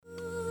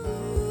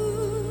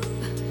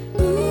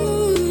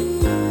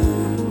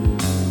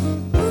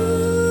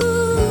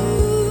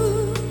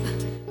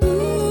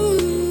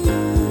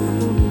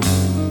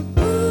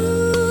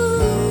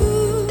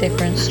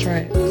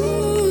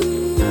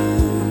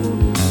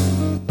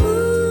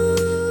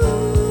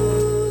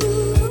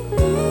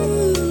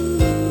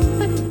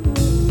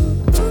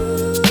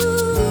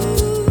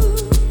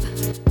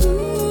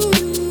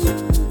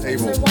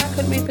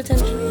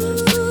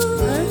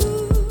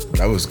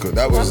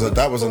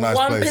That was a nice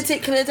one place.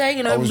 particular day,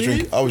 you know.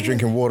 I was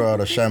drinking water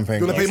out of champagne.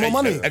 You want to pay more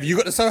money? Have you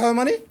got the Soho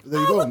money? There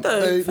you go. What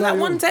though? For that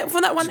one day,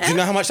 for that one. Do you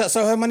know how much that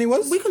Soho money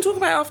was? We can talk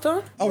about it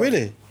after. Oh,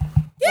 really?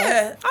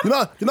 Yeah. You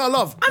know, I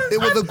love. It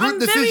was a group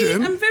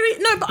decision.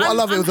 I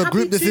love it was a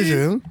group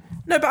decision.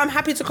 No, but I'm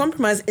happy to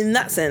compromise in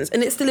that sense,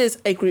 and it still is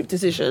a group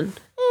decision.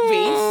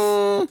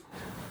 Reese.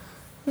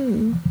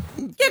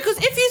 Yeah, because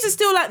if you're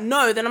still like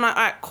no, then I'm like,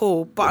 alright,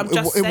 cool. But I'm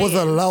just saying. It was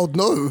a loud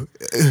no.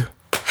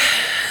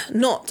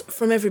 Not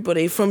from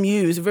everybody, from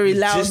you. It's a very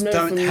loud just no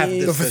don't from have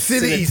you. The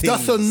facilities,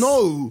 that's a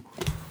no.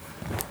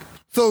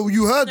 So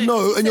you heard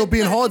no, and you're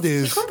being You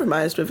hardest.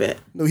 compromised with it.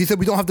 No, he said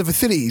we don't have the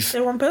facilities.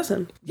 They're one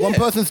person. One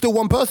person's still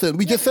one person.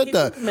 We just said he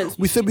that. compliments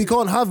We said we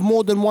can't have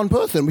more than one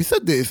person. We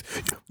said this.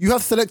 You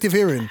have selective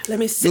hearing. Let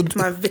me sip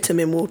my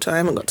vitamin water. I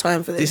haven't got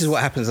time for this. This is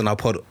what happens on our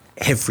pod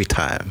every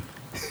time.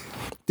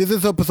 This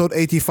is episode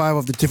 85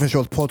 of the Different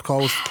Shots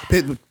podcast.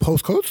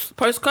 Postcodes?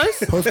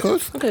 Postcodes?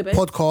 Postcodes? Okay, babe.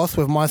 Podcast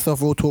with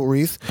myself, Real Talk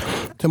Reese.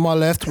 To my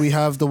left, we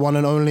have the one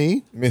and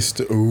only.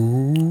 Mr.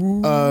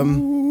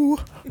 Ooh.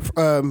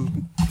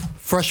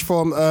 Fresh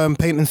from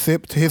Paint and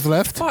Sip to his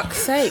left. Fuck's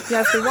sake, you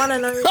have the one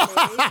and only.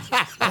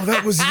 Oh,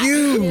 that was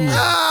you.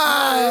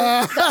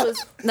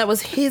 That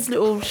was his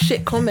little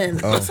shit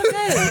comment. That's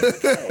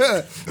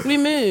okay. We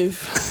move.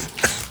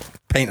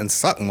 Paint and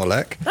suck, more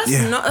like.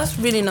 That's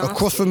really nasty.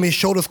 Across from me,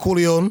 shoulders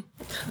Corleone.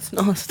 That's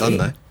nasty. Done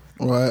though.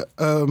 Right.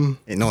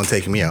 Ain't no one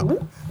taking me out.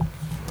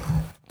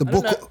 The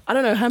book. I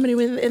don't know how many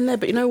were in there,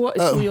 but you know what?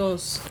 It's all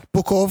yours.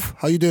 Book of.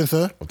 How you doing,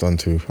 sir? I've done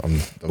two.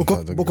 Book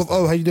of.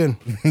 Oh, how you doing?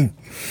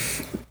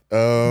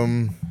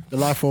 The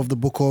life of the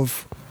Book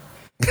of.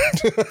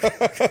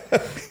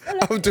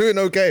 I'm doing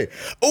okay.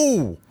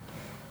 Oh,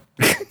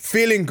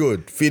 feeling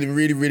good. Feeling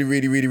really, really,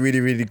 really, really, really,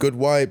 really good.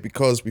 Why?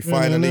 Because we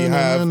finally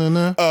have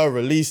a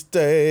release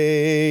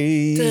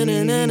date. And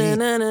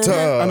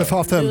it's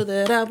half term.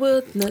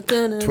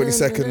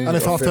 22nd And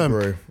it's of half term.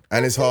 February.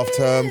 And it's half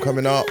term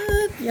coming up.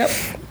 Yep.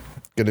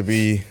 Gonna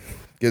be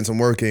getting some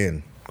work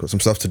in. Got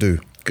some stuff to do.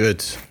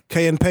 Good.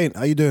 K and Paint,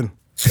 how you doing?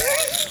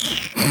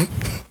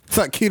 It's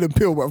like Key and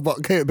Peele,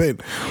 but K and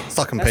Paint.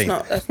 Suck and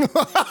That's paint.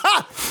 not.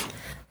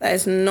 That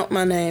is not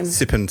my name.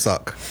 Sip and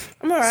suck.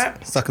 I'm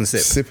alright. Suck and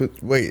sip. Sip it.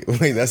 Wait,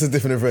 that's a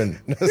different event.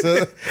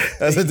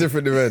 That's a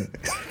different event.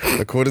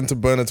 According to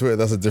Burner Twitter,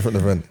 that's a different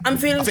event. I'm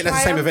feeling. I think that's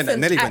the same event that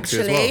Nelly went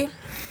to as well.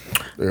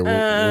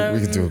 Yeah, we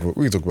can talk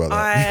about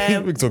that. I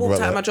we can talk walked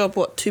about out of my that.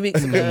 job 2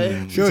 weeks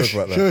ago. Shush,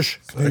 about that. shush.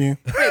 Continue.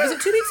 Wait, was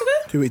it 2 weeks ago?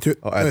 2 weeks.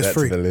 I'll add it's that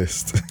free. to the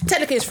list.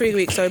 Technically, it's 3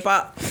 weeks,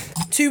 but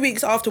 2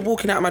 weeks after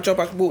walking out of my job,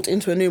 I walked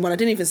into a new one. I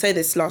didn't even say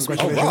this last week.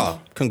 Oh,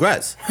 wow.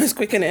 Congrats. It's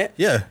quick, innit?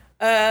 Yeah.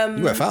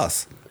 You went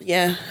fast.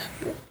 Yeah.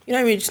 You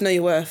don't really just know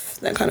your worth,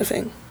 that kind of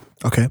thing.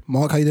 Okay,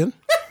 Mark, how you doing?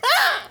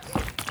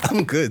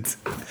 I'm good.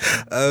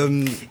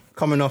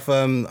 Coming off,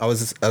 I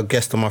was a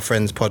guest on my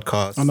friend's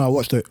podcast. Oh no, I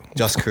watched it.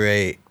 Just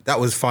Create. That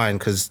was fine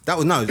because that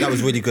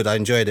was really good. I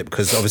enjoyed it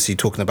because obviously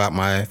talking about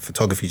my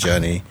photography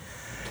journey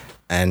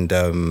and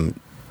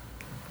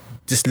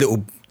just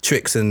little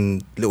tricks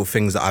and little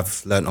things that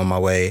I've learnt on my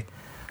way,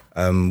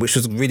 which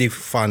was really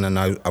fun. And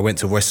I went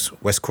to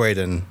West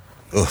Croydon.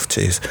 Oh,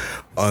 jeez.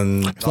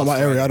 It's not my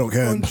area, I don't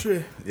care.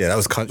 Yeah, that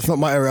was country. It's not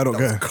my area, I don't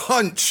care.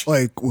 Conch.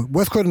 Like,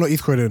 West Croydon or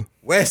East Croydon?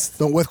 West.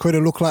 Don't West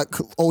Croydon look like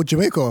old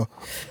Jamaica?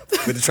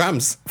 With the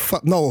trams.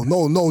 No.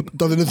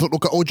 Doesn't it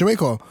look like old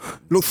Jamaica?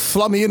 Looks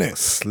slummy,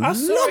 innit? I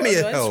saw Slummy it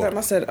as on hell. Instagram.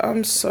 I said,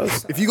 I'm so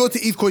sorry. If you go to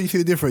East Croydon, you see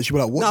the difference. You'll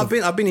be like, what? No,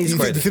 I've been East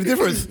Croydon. You see the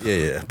difference?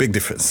 Yeah, big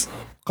difference.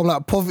 Come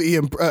like poverty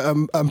and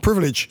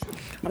privilege.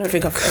 I don't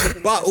think I've ever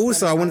been But to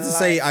also, I in wanted my to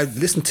say, life. I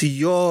listened to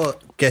your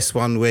guest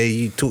one where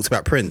you talked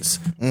about Prince.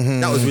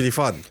 That was really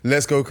fun.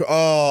 Let's go.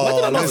 Oh, Why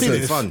did I not see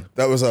listen, this? Fun.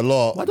 That was a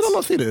lot. Why did I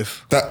not see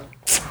this? That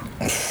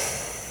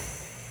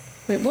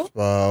Wait, what?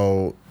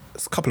 Wow.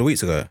 It's a couple of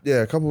weeks ago.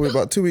 Yeah,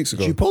 about 2 weeks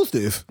ago. Did you post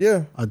this?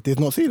 Yeah. I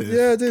did not see this.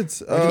 Yeah, I did.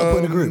 Why did you not put it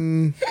in a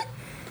group?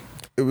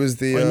 It was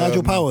the Wait,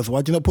 Nigel Powers, why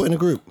did you not put it in a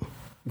group?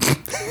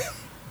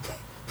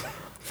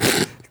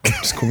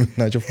 Just call me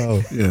Nigel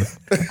Powell. Yeah.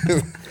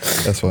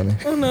 That's funny.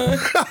 Oh no.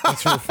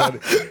 That's real funny.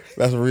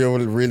 That's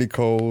really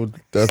cold.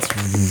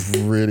 That's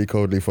really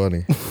coldly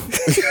funny.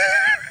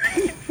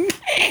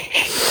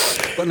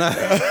 But no.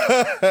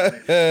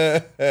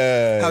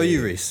 How are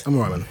you, Reese? I'm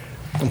alright, man.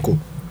 I'm cool.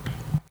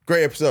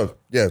 Great episode.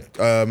 Yeah.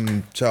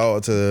 Shout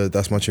out to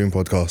That's My Tune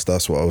podcast.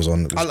 That's what I was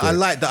on. It was I great.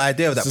 like the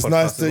idea of that It's podcast.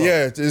 nice to, as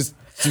well. yeah.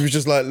 She was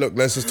just like, look,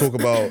 let's just talk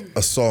about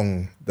a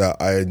song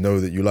that I know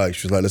that you like.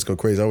 She was like, let's go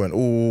crazy. I went,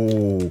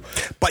 ooh.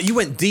 But you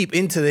went deep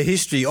into the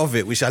history of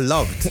it, which I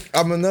loved.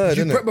 I'm a nerd, Did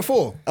you innit? prep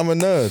before? I'm a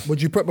nerd.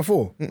 Would you prep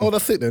before? Oh,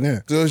 that's it then,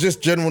 yeah. So it was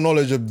just general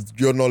knowledge of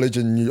your knowledge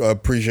and your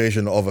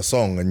appreciation of a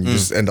song, and you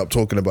just end up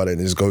talking about it,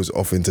 and it just goes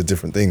off into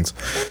different things.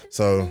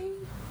 So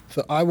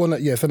So I want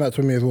to, send that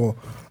to me as well.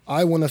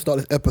 I want to start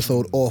this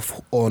episode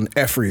off on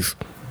Efries.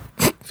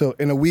 So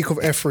in a week of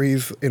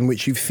Efries in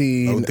which you've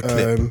seen the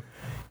clip.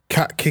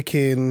 cat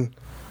kicking,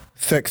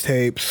 sex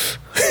tapes,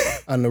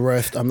 and the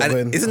rest. I'm not And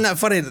going. isn't that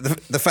funny?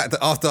 The fact that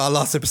after our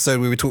last episode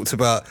where we talked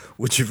about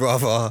would you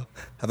rather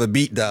have a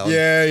beatdown?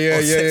 Yeah,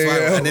 or sex yeah.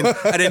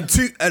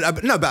 viral, and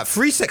then about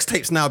 3 sex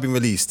tapes now have been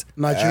released.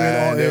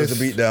 Nigerian There was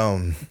artist, a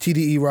beatdown.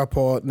 TDE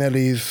rapper,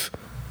 Nelly's,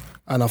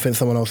 and I think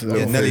someone else.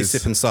 Yeah, Nelly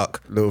Sip and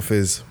Suck. Little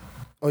Fizz.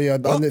 Oh yeah, I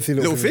didn't see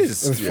Little Lil' Fizz.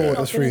 Fizz? There's four,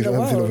 there's three. I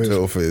haven't seen Little Fizz.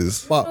 Little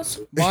Fizz. But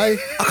my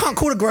I can't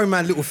call a grown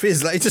man Little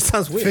Fizz. Like it just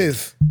sounds weird.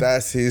 Fizz.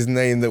 That's his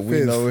name that we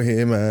Fizz. know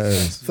him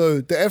as. So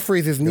the F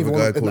freeze is neither a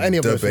one guy of called any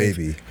of Da those things.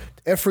 Baby.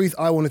 F freeze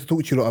I wanted to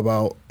talk to you lot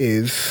about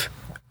is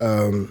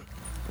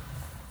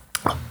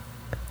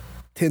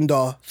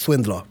Tinder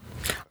swindler.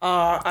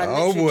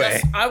 Oh, boy.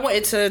 I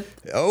wanted to.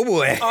 Oh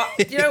boy.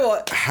 You know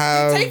what?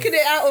 Have-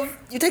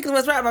 You're taking the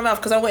words right out of my mouth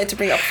because I wanted to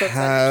bring it up. So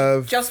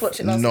Have just watch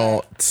it last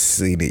not night.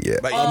 seen it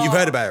yet. But you've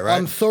heard about it, right?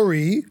 I'm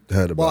sorry,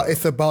 Heard about but it.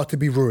 it's about to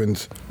be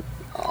ruined.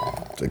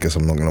 I guess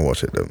I'm not gonna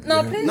watch it then.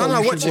 No, please. No,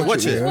 you watch should it,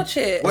 watch it. Watch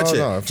it. Watch Oh, it.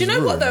 no, if Do you it's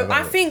know what ruined, though?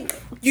 I don't. think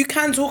you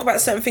can talk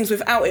about certain things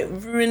without it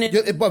ruining.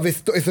 Yeah, but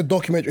it's a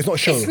documentary. It's not a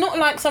show. It's not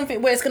like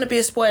something where it's going to be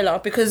a spoiler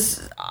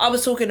because I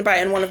was talking about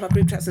it in one of my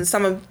group chats and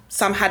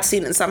some had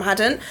seen it and some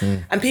hadn't,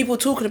 and people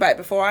talking about it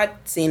before I'd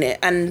seen it,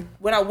 and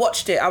when I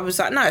watched it, I was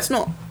like, no, it's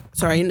not.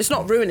 Sorry, it's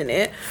not ruining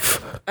it.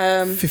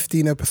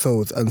 15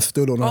 episodes and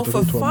still don't know how Oh, to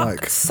for talk to a mic.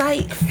 fuck's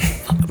sake!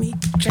 Fuck me,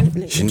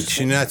 genuinely.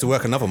 She knew how to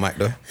work another mic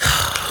though.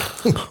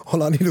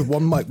 All I need is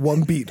one mic,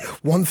 one beat,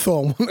 one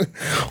song.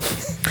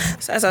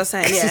 So as I was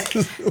saying, yeah,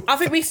 I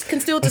think we can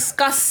still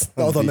discuss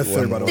That was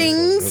unnecessary, by the way.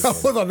 things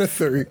That was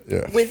unnecessary.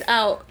 Yeah.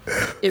 without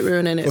it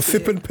ruining it. A for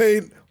sip you. and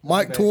paint,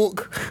 mic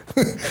talk.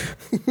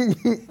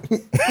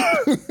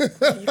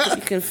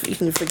 You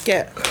can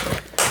forget.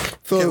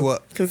 So, Get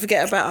what? You can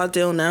forget about our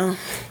deal now.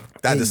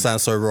 That just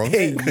sounds so wrong.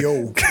 hey,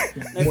 yo.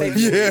 Yo.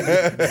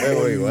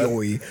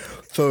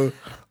 So,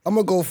 I'm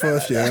going to go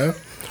first, yeah?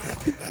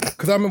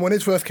 Because I remember when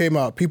it first came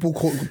out,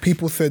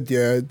 people said,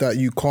 yeah, that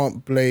you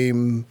can't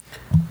blame...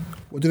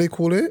 What do they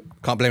call it?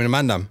 Can't blame the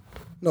man, damn.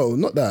 No,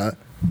 not that.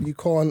 You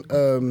can't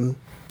Blame-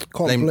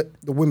 blame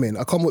the women.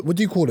 I can't... What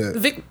do you call it?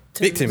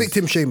 Victims.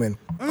 Victim shaming.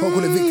 Can't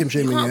call it victim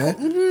shaming, yeah?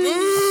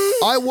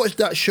 I watched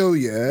that show,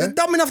 yeah? They're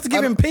dumb enough to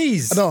give him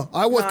peas. No,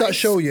 I watched that Nice.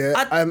 show, yeah,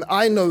 I- and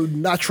I know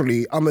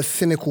naturally I'm a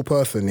cynical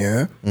person,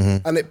 yeah,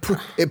 and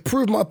it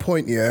proved my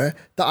point, yeah,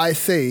 that I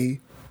say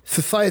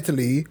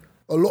societally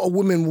a lot of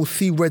women will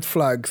see red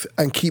flags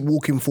and keep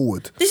walking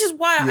forward. This is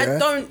why Yeah. I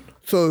don't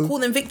So- call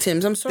them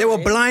victims. I'm sorry. They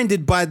were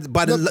blinded by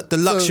the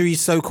luxury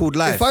so-called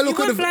life. If I look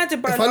You at weren't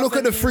blinded by if I look love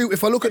at the and three any of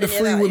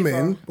that women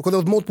either. because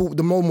there was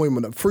the more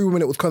women, 3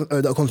 women that was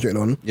that I concentrated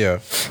on. yeah.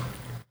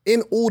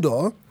 In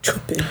order,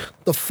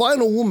 the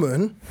final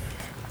woman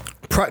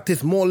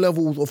practiced more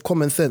levels of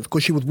common sense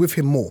because she was with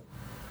him more.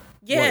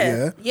 Yeah.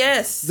 yeah?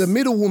 Yes. The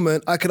middle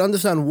woman, I can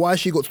understand why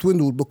she got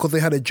swindled because they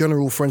had a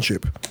general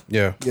friendship.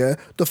 Yeah. Yeah.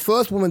 The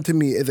first woman to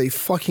me is a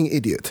fucking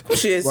idiot.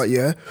 She is. Right,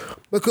 yeah?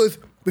 Because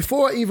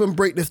before I even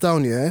break this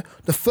down, yeah,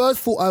 the first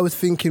thought I was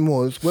thinking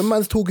was when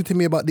man's talking to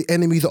me about the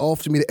enemies are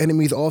after me, the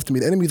enemies are after me,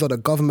 the enemies are the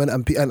government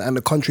and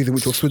the countries in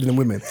which we're swindling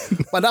women.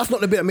 But that's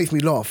not the bit that makes me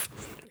laugh.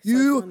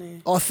 You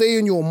funny. are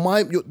saying you're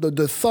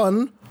the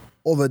son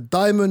of a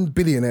diamond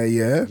billionaire,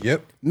 yeah?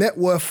 Yep. Net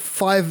worth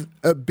 5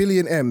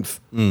 billion M's.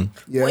 Yeah.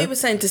 What you were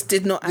saying just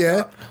did not add Yeah,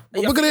 up.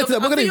 we're gonna get to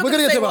that. We're gonna get to that. We're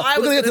gonna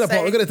get to that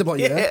part. We're gonna get to that part.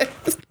 Yeah.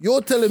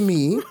 You're telling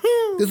me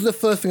this is the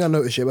first thing I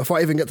noticed. Yeah, before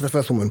I even get to the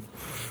first woman,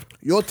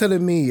 you're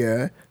telling me,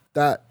 yeah,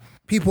 that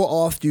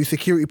people asked you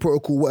security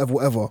protocol,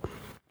 whatever.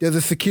 There's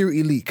a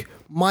security leak.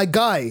 My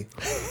guy,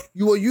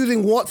 you are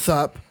using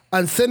WhatsApp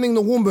and sending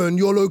the woman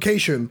your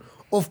location.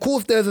 Of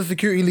course, there's a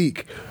security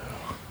leak.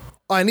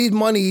 I need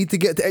money to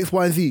get to X,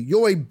 Y, and Z.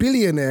 You're a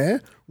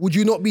billionaire. Would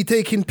you not be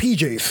taking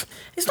PJs?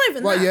 It's not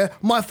even Right, that. yeah.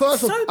 My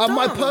first, So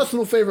my dumb.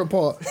 personal favorite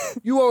part.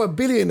 You are a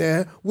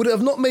billionaire. Would it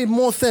have not made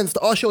more sense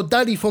to ask your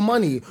daddy for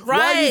money? Why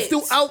are you Right.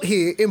 still out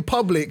here in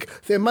public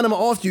saying, "Man, I'm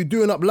gonna ask you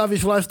doing up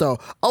lavish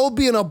lifestyle"? I will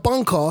be in a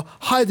bunker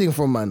hiding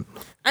from man.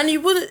 And you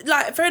wouldn't,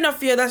 like, fair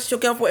enough, yeah, that's your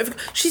girl, whatever.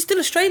 She's still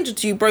a stranger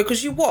to you, bro,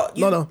 because you what?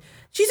 You, No.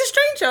 She's a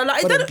stranger.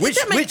 Like, it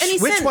don't make any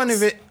sense.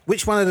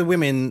 Which one of the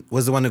women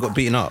was the one that got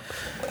beaten up?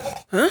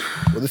 Well,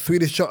 the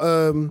Swedish,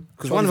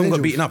 Because one of them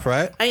got beaten up,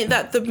 right? Ain't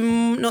that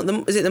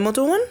is it the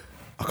model one?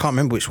 I can't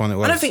remember which one it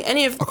was. I don't think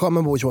any of. I can't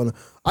remember which one.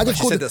 I just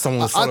she called said that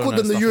someone was I following called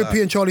her them the and stuff like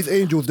European Charlie's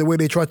Angels. The way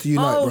they tried to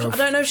unite, Oh, bruv. I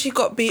don't know if she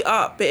got beat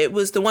up, but it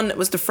was the one that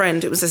was the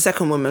friend. It was the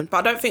second woman.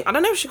 But I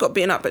don't know if she got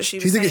beaten up, but she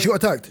was She did. saying, She got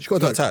attacked. She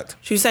got Got attacked.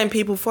 attacked. she was saying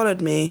people followed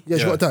me. Yeah,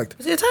 she got attacked.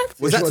 Was he attacked?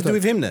 Was she that got to do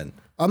with him then?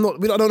 I don't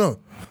know.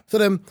 So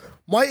then,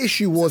 my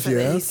issue was, Something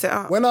that yeah, he set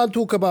up. when I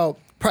talk about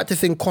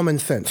practicing common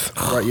sense,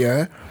 right,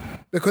 yeah,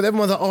 because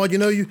everyone's like, oh, you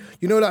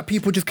know that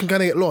people just can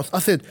kind of get lost. I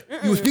said,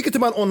 you were speaking to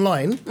man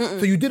online,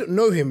 so you didn't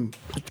know him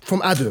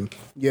from Adam,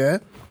 yeah?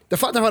 The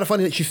fact I found it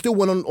funny that she still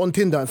went on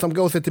Tinder and some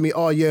girl said to me,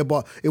 oh, yeah,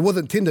 but it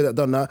wasn't Tinder that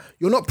done that.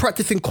 You're not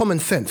practicing common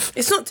sense.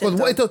 It's not 'Cause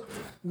Tinder. what it does,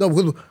 no,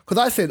 because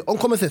I said, on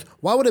common sense,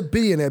 why would a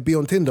billionaire be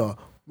on Tinder?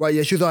 Right,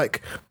 yeah, she was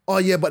like, oh,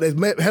 yeah, but there's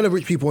hella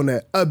rich people on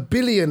there. A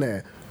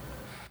billionaire.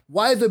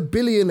 Why is a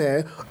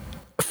billionaire,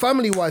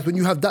 family-wise, when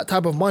you have that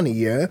type of money,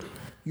 yeah,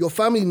 your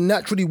family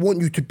naturally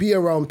want you to be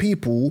around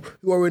people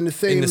who are in the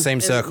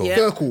same circle. Yeah.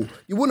 circle.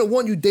 You wouldn't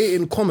want you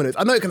dating commoners.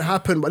 I know it can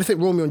happen, but this ain't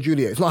Romeo and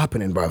Juliet. It's not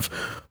happening, bruv.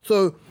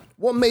 So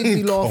what made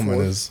me laugh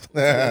Commoners. was... But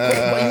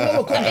you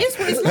know what That is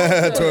what it's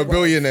not. To a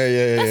billionaire,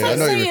 yeah. That's like I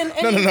know you saying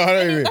mean. No, I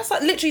know you mean. that's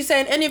like literally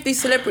saying any of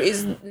these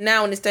celebrities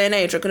now in this day and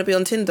age are going to be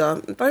on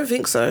Tinder. I don't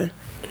think so.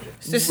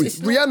 It's just, it's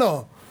not-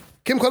 Rihanna,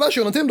 Kim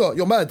Kardashian on Tinder.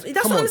 You're mad. that's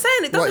Come what on. I'm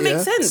saying. It doesn't Right,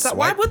 make sense. Like,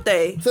 why would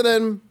they? So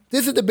then,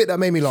 this is the bit that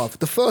made me laugh.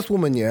 The first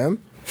woman, yeah,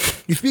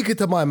 you speaking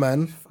to my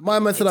man. My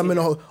man said I'm in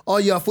a hole. Oh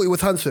yeah, I thought he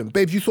was handsome.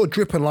 Babes, you saw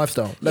Drip and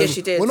Lifestyle. Yeah,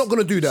 she did. We're not going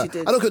to do that. She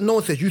did. I don't care what no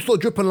one says. You saw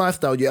Drip and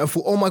Lifestyle, yeah, and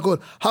thought, oh my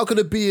God, how could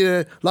it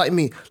be like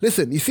me?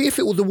 Listen, you see if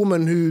it was a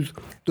woman who's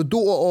the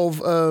daughter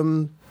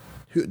of...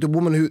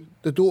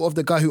 the daughter of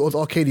the guy who owns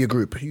Arcadia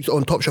Group, who's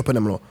on Topshop and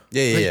them lot.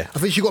 Yeah. I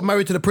think she got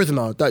married to the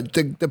prisoner, that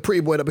the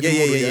pretty boy that became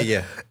Yeah, model,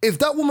 yeah. If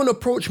that woman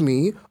approached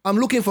me, I'm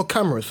looking for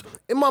cameras.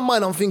 In my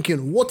mind, I'm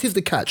thinking, what is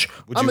the catch?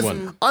 What do you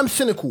want? I'm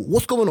cynical.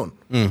 What's going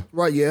on?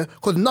 Right, yeah?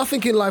 Because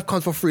nothing in life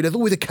comes for free. There's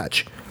always a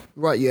catch.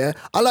 Right, yeah?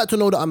 I like to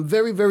know that I'm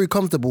very, very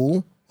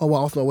comfortable. Oh,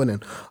 wow, Arsenal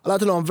winning. I like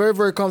to know I'm very,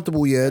 very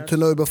comfortable, yeah, to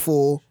know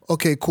before,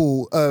 okay,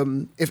 cool,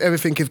 if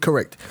everything is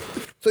correct.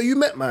 So you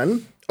met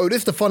man. Oh, this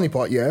is the funny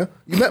part, yeah?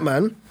 You met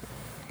man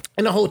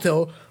in a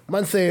hotel,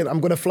 man saying, I'm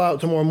going to fly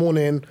out tomorrow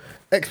morning,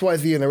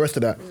 XYZ and the rest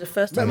of that. The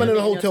first Met time man in a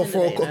I met you hotel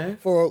on Tinder, you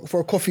know. for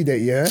a coffee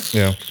date, yeah?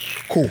 Yeah.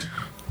 Cool.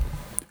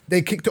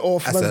 They kicked it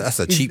off. That's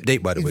a cheap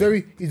date, by the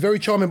way. He's very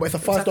charming, but it's a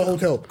 5-star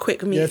hotel.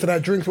 quick meet. Yeah, so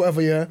that drinks,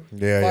 whatever, yeah?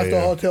 Yeah, 5-star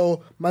yeah.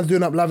 hotel, man's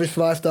doing up lavish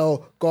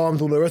lifestyle,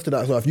 garms, all the rest of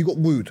that stuff. You got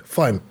wooed,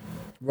 fine.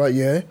 Right,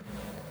 yeah?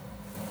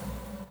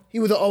 He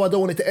was like, oh, I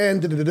don't want it to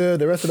end,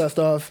 the rest of that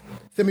stuff.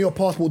 Send me your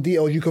passport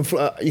details. You can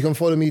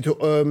follow me to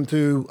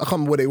I can't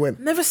remember where they went.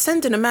 Never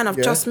sending a man I've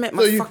Yeah. just met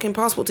my So fucking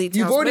passport details.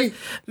 You've already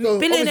so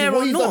billionaire obviously what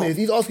or he's not. done is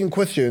he's asking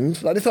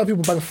questions. Like this is how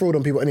people bang fraud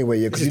on people anyway,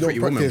 yeah, because This you is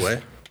don't Pretty Woman,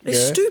 practice. boy.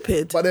 It's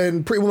stupid. But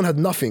then Pretty Woman had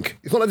nothing.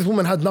 It's not like this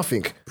woman had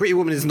nothing. Pretty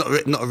Woman is not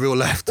a real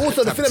life.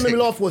 Also, the type thing that made me chick.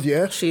 laugh was,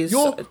 yeah, She's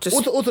you're, just-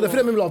 also the thing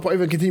that made me laugh, but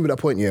even continue with that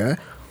point, yeah,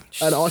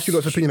 and I asked you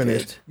guys' opinion on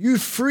this. Stupid. You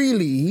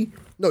freely,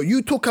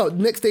 you took out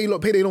next day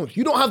payday loans.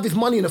 You don't have this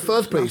money in the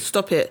first place.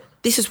 Stop it.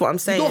 This is what I'm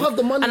saying. You don't have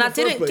the money and in I the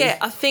first didn't place get.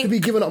 I think to be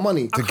giving up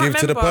money. I To can't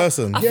give to the remember.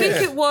 person. I Yeah. think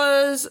it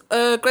was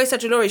Grace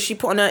Adjulori. She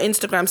put on her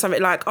Instagram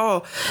something like,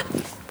 "Oh,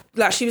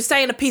 like she was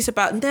saying a piece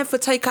about never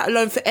take out a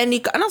loan for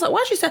any." And I was like,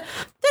 "Why?" She said.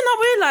 Then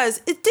I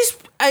realized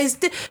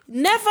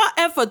never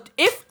ever.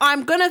 If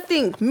I'm gonna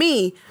think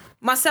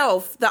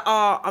myself that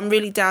I'm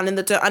really down in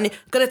the dirt, I'm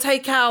gonna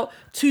take out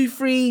 2,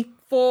 3,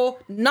 4,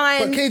 9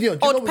 But Kadia, do you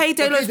odd know-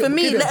 payday but loans for Kadia,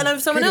 me, Kadia, let alone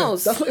for someone Kadia,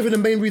 else. That's not even the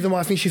main reason why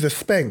I think she's a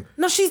speng.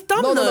 No, she's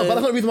dumb No, though. but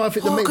that's not the reason why I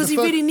think the main. because the he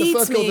first, really the needs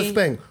first girl's a me.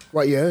 speng.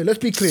 Right, yeah. Let's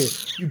be clear.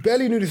 You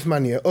barely knew this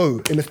man, yeah. Oh,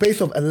 in the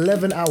space of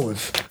 11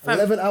 hours.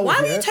 11 hours. why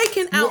are you yeah,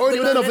 taking you were out already,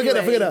 the no, loan forget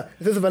anyway? that.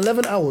 In the space of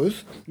 11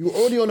 hours, you were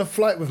already on a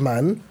flight with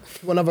man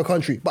to another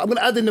country. But I'm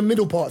gonna add in the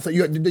middle parts that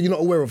you're not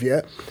aware of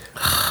yet.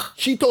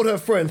 She told her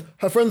friend.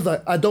 Her friend's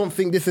like, I don't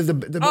think this is the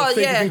most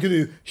safe thing to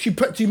do. She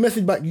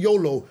messaged back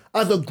YOLO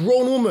as a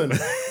grown woman,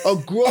 a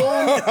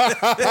grown,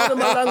 pardon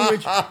my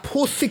language,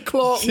 pussy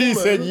clock woman. She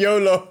said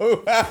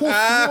YOLO.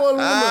 Pussy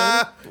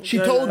woman. She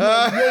told me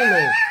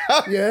YOLO.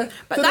 Yeah,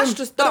 But that's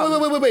just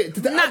dumb. Wait. To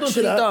add on to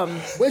Naturally that, dumb.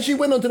 when she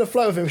went onto the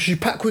flight with him, she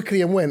packed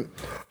quickly and went.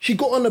 She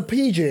got on a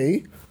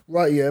PJ,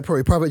 right? Yeah,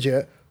 probably private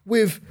jet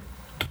with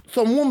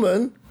some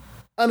woman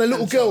and a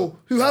little girl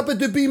who happened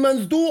to be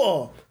man's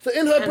daughter. So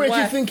in her brain,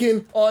 she's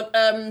thinking, or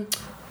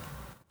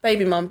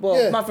baby mum,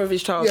 mother of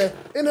his child. yeah,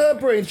 in her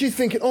brain, she's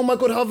thinking, oh my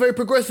God, how very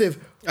progressive.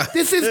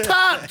 This is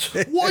tact.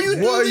 What are you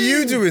doing? What are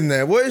you doing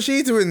there? What is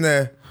she doing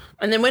there?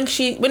 And then when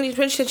she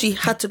said she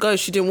had to go,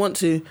 she didn't want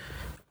to.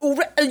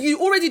 You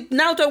already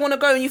now don't want to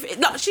go, and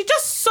she's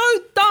just so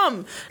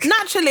dumb.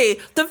 Naturally,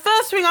 the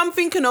first thing I'm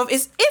thinking of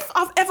is if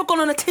I've ever gone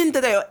on a Tinder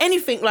date or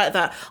anything like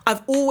that,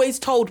 I've always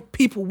told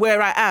people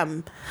where I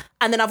am,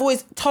 and then I've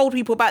always told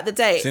people about the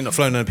date. So you're not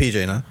flown on a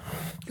PJ, no?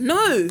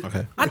 No.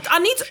 Okay. I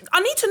need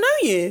to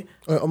know you.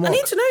 I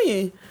need to know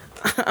you.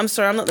 I'm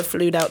sorry, I'm not the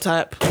flued out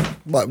type.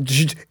 But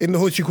in the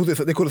hood, they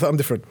call it something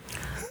different.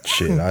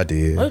 Shit, I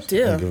did. Oh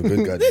dear. I'll give a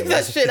good goddamn.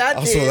 That shit I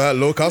did. I saw that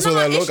look. I'll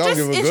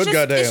give a good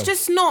goddamn. It's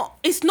just not.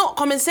 It's not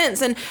common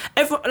sense. And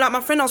like my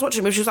friend I was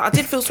watching with, she was like, I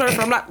did feel sorry for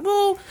her. I'm like,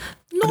 well,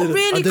 not didn't.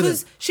 really, I didn't.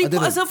 because she I put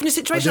didn't. herself in a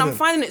situation. I I'm didn't.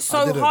 finding it I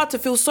so didn't. hard to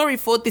feel sorry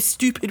for this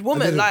stupid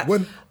woman. didn't. Like,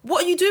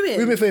 what are you doing?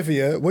 Do me a favor,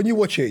 yeah. When you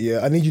watch it,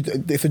 yeah, I need you.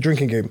 It's a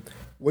drinking game.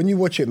 When you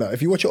watch it now,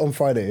 if you watch it on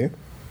Friday,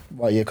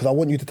 right, yeah, because I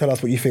want you to tell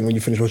us what you think when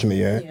you finish watching it,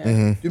 yeah.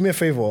 Mm-hmm. Do me a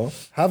favor,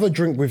 have a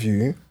drink with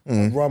you,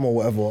 rum or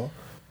whatever,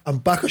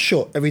 and back a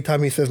shot every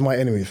time he says my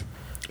enemies.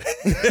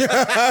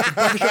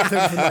 Back a shot every time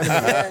he says my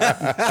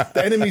enemies.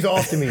 The enemies are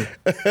after me.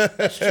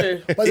 That's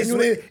true. But then you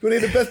want to hear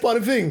the best part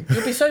of the thing.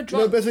 You'll be so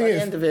drunk by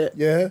the end of it.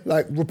 Yeah,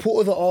 like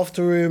reporters are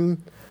after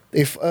him.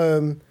 If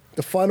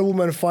the final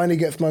woman finally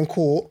gets man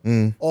caught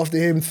after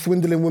him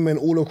swindling women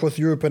all across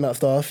Europe and that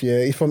stuff.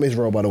 Yeah, he's from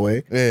Israel, by the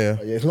way. Yeah.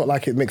 It's not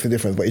like it makes a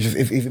difference, but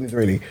he's an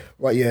Israeli,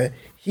 right? Yeah,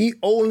 he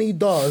only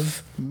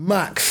does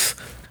max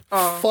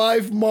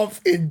 5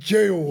 months in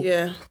jail.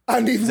 Yeah.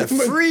 And he's a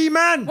free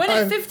man. When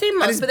it's 15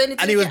 months, but then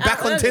he was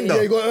back on Tinder.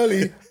 Yeah, he got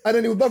early. And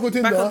then he was back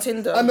on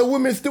Tinder. And the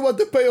women still had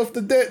to pay off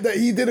the debt that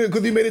he didn't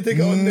because he made it take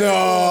it on there.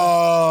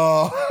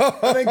 No.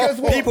 And then guess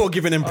what? People are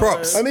giving him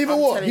props. And even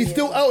what? He's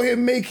still out here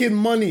making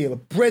money.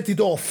 Breaded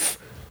off.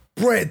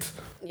 Bread.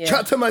 Yeah.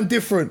 Chat to man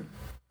different.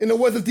 In the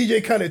words of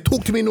DJ Khaled,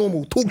 talk to me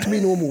normal,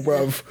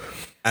 bruv.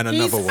 And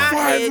another one.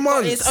 5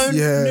 months. His own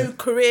new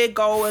career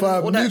goal and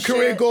all that new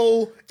career shit.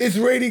 goal,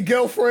 Israeli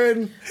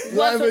girlfriend,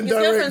 live and His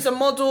direct. girlfriend's a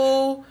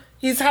model.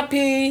 He's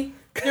happy.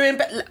 Doing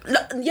but the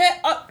thing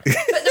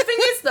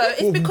is though,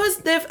 it's because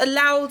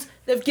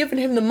they've given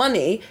him the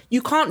money.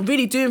 You can't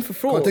really do him for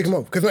fraud. Can't take him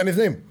off because it's not in his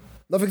name.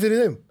 Nothing's in his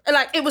name.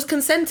 Like it was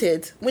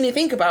consented when you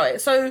think about it.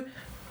 So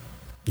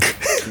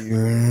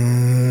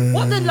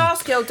what the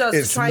last girl does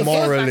It's to try and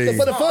morally- get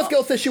back But the first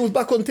girl said she was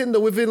back on Tinder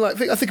within I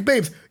think,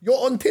 babes, you're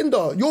on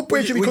Tinder. Your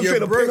brain should be With your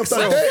concentrating on paying off that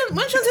broke debt.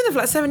 When she on Tinder for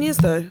like 7 years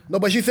though. No,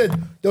 but she said,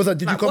 there was like,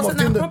 did you come off wasn't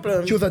that a Tinder?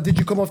 problem? She was like, did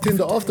you come off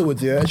Tinder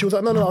afterwards, yeah? And she was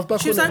like, no, I was back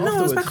She on was it like, no,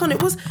 I was afterwards. back on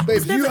it. Was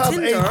Babes, you never have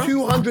Tinder. a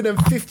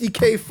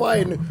 $250K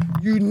fine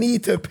you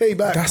need to pay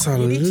back. That's a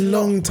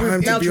long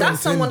time Now to be on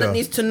that's someone that Tinder.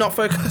 needs to not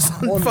focus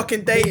on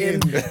fucking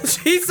dating.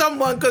 She's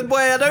someone because boy,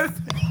 I don't.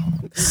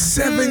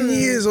 7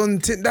 years on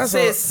Tinder. That's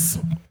a... Sis,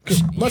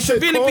 Man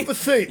said,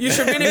 conversate. you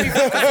should really be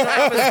focused on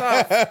other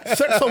stuff.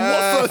 Sex on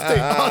what first date?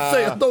 I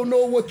say, I don't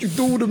know what you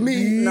do to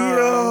me.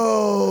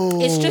 Yo.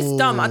 It's just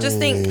dumb. I just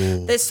think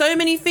there's so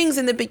many things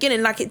in the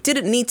beginning. Like it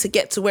didn't need to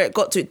get to where it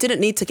got to. It didn't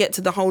need to get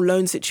to the whole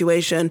loan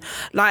situation.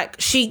 Like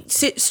she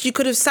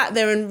could have sat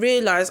there and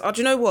realised, oh, do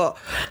you know what?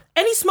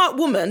 Any smart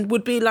woman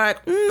would be like,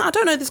 I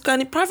don't know this guy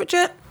in a private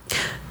jet.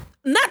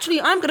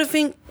 Naturally, I'm gonna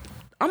think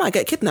I might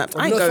get kidnapped.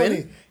 I ain't That's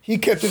going. funny. He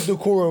kept his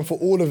decorum for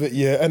all of it,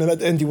 yeah. And then at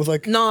the end, he was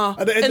like, Nah.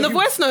 At the end In the of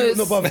voice notes.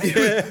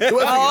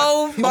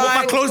 Oh my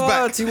my clothes God.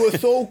 back. He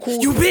was so cool.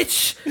 You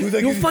bitch. was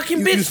like, You you fucking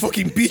bitch.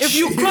 fucking bitch. If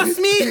you cross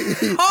me,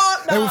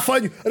 I will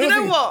find you. And You the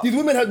know thing, what? These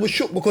women were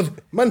shook because,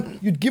 man,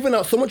 you'd given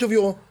out so much of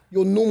your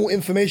normal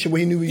information where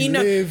he knew where you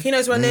lived. He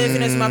knows where I live. He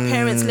knows where my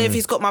parents live.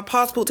 He's got my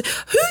passport.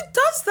 Who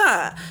does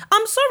that?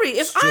 I'm sorry.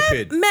 If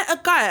Stupid. I met a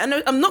guy,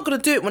 and I'm not going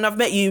to do it when I've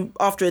met you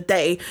after a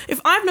day.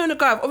 If I've known a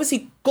guy, I've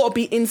obviously got to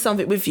be in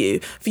something with you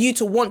for you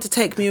to want to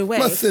take me away.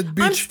 Man said,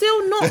 bitch. I'm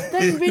still not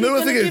then really You know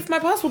what going the to thing give is? my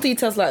passport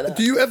details like that.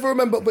 Do you ever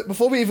remember, but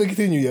before we even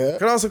continue, yeah?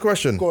 Can I ask a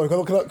question? Go on,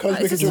 can I Like, make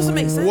it a just joke? doesn't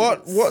make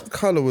sense. What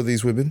colour were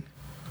these women?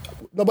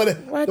 No, but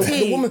Why the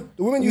tea?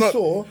 women you No.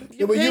 saw,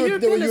 they were They're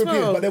European, European as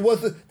well. but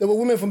there were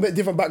women from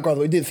different backgrounds.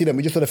 But we didn't see them.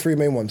 We just saw the three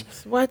main ones.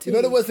 Why You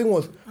know the worst thing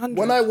was 100.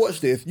 when I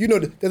watched this. You know,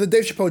 there's a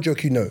Dave Chappelle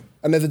joke, you know,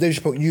 and there's a Dave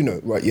Chappelle, you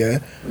know, right? Yeah,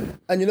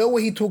 and you know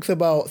where he talks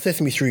about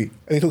Sesame Street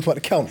and he talks about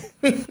the Count,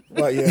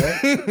 right? Yeah,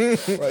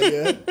 right?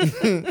 Yeah.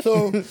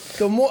 So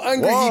the more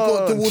angry he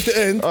got towards the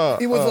end,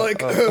 he was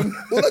like, all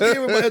I could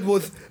hear in my head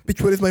was,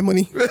 "Bitch, where is my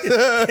money?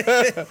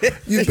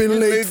 You've been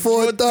late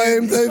 4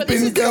 times. I've But this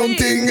been is the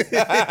counting.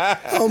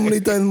 How many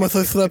times must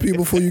I slap you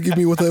before you give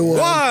me what I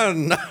want?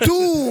 1.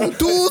 2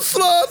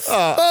 slots.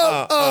 But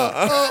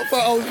I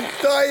was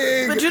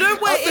dying. But you know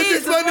what I it said, is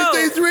this man as well?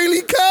 is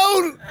Israeli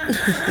count.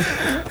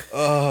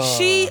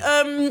 She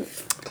I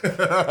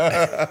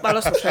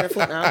lost my train of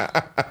thought now.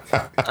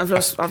 I've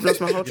lost my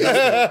whole train of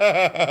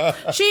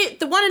thought.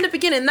 The one in the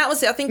beginning, that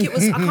was it. I think it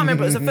was, I can't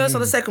remember, it was the first or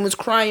the second, was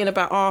crying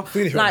about,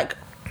 Finish like,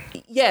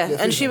 yeah,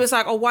 and she was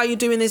like, oh, why are you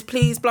doing this,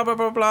 please, blah, blah,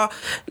 blah, blah,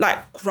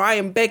 like,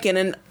 crying, begging,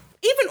 and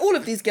even all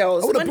of these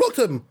girls. I would have blocked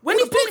him. When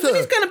he's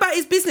going about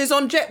his business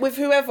on jet with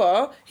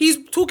whoever, he's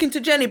talking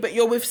to Jenny, but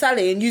you're with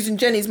Sally and using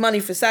Jenny's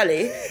money for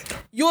Sally.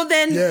 You're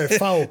then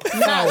foul.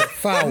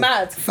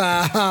 mad.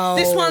 Foul.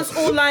 This one's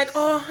all like,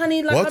 oh,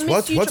 honey, like, I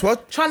miss you.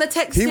 What? Trying to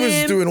text He him.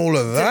 was doing all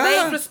of that?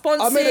 Delayed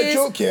responses. I made a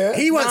joke, yeah.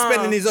 He wasn't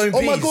spending his own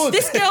Oh my piece. God.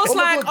 This girl's Oh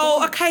my like,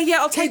 God. okay, yeah,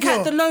 I'll take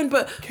out the loan,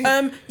 but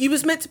you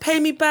was meant to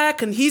pay me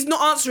back, and he's not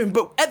answering.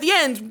 But at the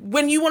end,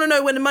 when you want to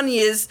know when the money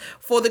is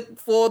for the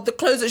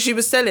clothes that she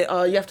was selling,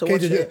 you have to watch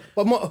it.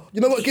 But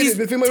you know what? He's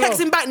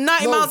texting back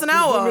 90 miles an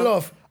hour. Made me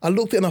laugh. I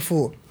looked at it and I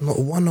thought, not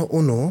one or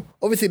uno.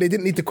 Obviously, they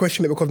didn't need to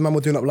question it because man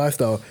was doing up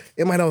lifestyle.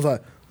 In my head, I was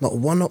like, not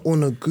one or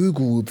uno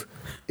Googled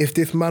if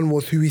this man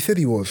was who he said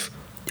he was.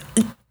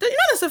 You know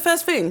that's the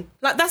first thing.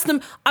 Like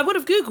I would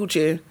have Googled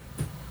you.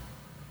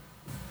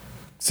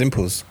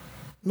 Simples.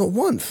 Not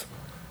once.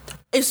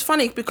 It's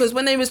funny because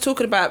when they was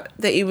talking about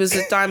that he was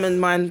a diamond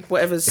mine,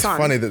 whatever's son.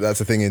 Funny that that's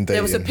a thing in dating.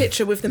 There was a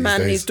picture with the these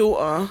man and days. his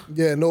daughter.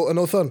 Yeah,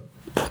 no son.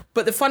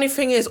 But the funny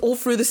thing is, all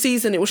through the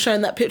season, it was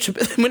showing that picture.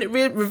 But then when it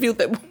revealed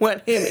that it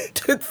weren't him,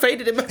 it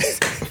faded him out.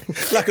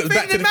 Like it was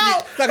back to the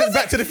future. Like it was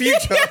back to the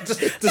future. just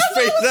That's what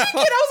faded I was out. thinking.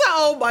 I was like,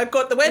 oh my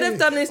God, the way they've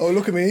done this. Oh,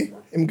 look at me.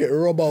 Him get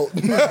robbed out.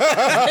 That's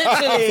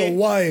a Literally.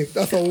 why.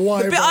 That's a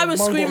why. The bit I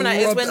was screaming at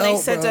is when they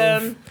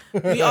said,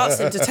 we asked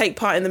him to take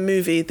part in the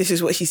movie. This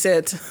is what he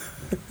said.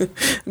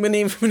 when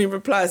he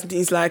replies, and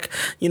he's like,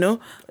 I'll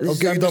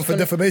get you done for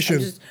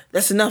defamation.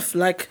 That's enough.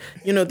 Like,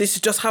 this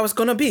is just how it's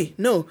gonna be.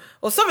 No,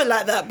 or something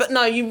like that. But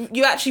no,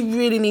 you actually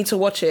really need to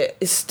watch it.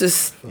 It's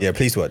just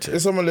please watch it.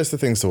 It's on my list of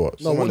things to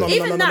watch.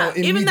 Even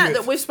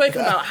that we've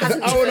spoken about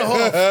hasn't. An hour and a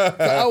half. It's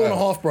an hour and a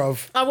half,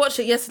 bruv. I watched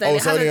it yesterday.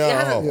 It's only an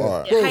hour and a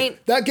half. Bro,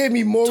 that gave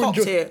me more top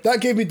tier.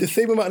 That gave me the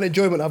same amount of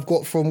enjoyment I've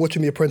got from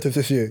watching The Apprentice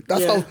this year.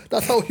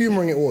 That's how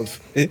humouring it was.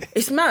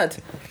 It's mad.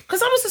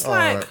 Because I was just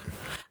like...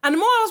 And the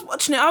more I was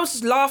watching it, I was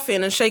just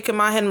laughing and shaking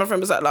my head. My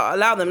friend was like,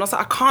 allow them. And I was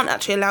like, I can't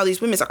actually allow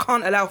these women. I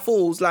can't allow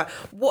fools. Like,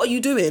 what are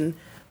you doing?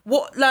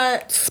 What,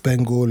 like...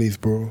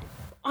 Spangolis, bro.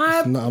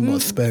 I'm not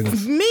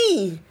Spangs.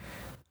 Me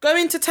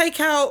going to take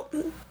out...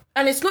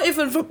 And it's not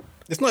even...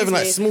 It's not even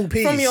like small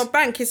peas. From your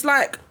bank. It's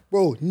like...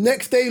 Bro,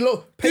 next day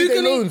payday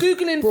loans.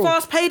 Googling bro,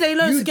 fast payday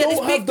loans to get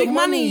this big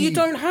money you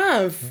don't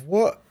have.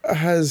 What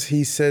has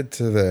he said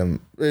to them?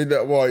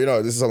 Well,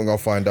 this is something I'll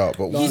find out.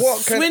 But He's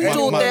what can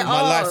swindled their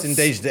my life's arse. in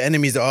danger. The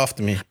enemies are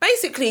after me.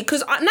 Basically,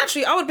 because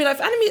naturally I would be like,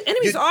 if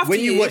enemies are after when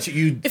you watch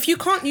it, if you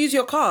can't use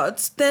your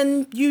cards,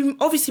 then you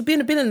obviously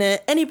being a billionaire,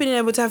 any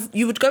billionaire would have.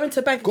 You would go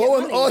into a bank. Go and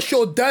and get money. ask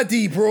your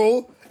daddy,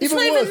 bro. It's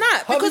not even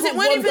that, because it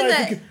weren't even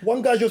that.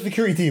 One guy's your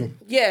security team.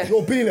 Yeah.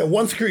 You're a billionaire,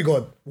 one security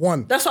guard.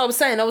 One. That's what I was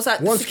saying. I was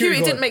like, One security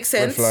security didn't make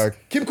sense. Red flag.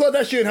 Kim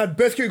Kardashian had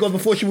best security guards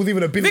before she was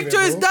even a billionaire.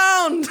 Victor is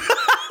down.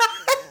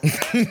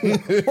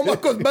 Oh my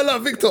God, Bella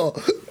Victor.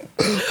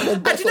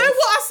 And do you know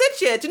what I said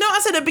here? Do you know what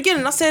I said at the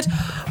beginning? I said,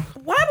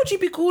 why would you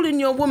be calling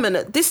your woman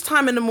at this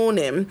time in the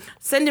morning,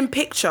 sending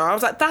picture? I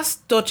was like, that's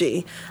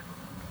dodgy.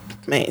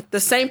 Mate, the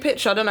same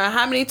picture, I don't know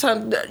how many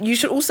times. You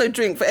should also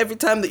drink for every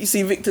time that you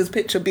see Victor's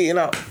picture beating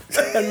up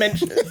and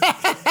mention it.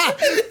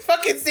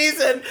 Fucking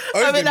season.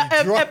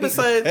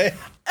 Episode.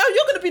 Oh,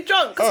 you're going to be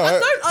drunk. Because I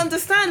don't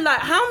understand, like,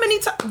 how many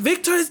times...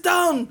 Victor is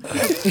down.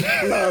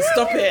 No,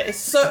 stop it. It's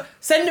so...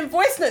 Sending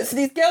voice notes to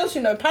these girls,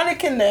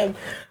 panicking them.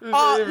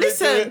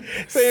 Listen,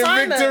 saying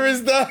Simon, Victor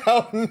is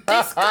down.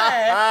 This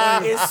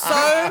guy is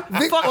so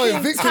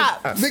fucking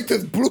tapped.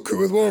 Victor's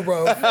Bluku as well,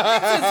 bro.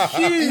 Victor's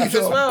huge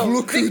as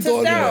well. Victor's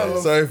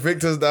down. So if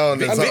Victor's down,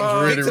 then something's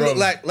really Victor wrong.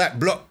 look like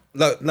block...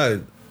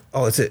 No.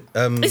 Oh, it's it.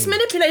 It's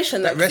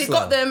manipulation, though, because he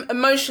got them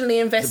emotionally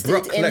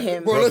invested in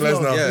him. Bro, Brock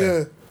Lesnar.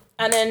 Yeah.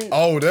 And then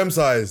them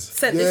size.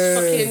 sent this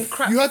fucking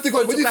crap. You have to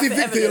go, when you see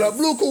Victor, you're like,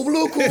 Bluku.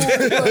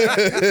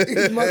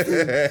 He's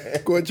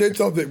massive. Go and change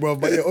subject, bro.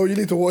 But you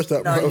need to watch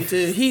that, No, bro. you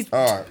do. He's...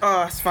 Alright.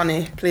 Oh, it's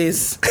funny.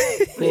 Please.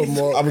 I'm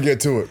going to get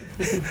to it.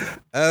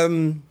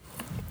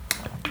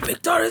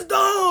 Victor is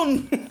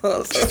down.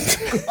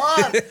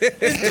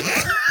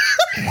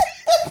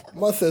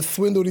 Man said,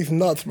 swindle these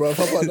nuts, bro.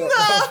 How about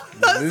that?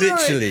 No,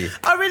 Literally.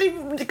 sorry. I really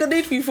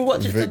need you for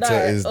watching Victor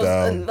tonight. is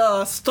down.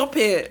 No, stop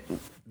it.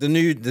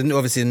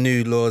 Obviously the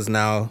new laws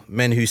now.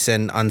 Men who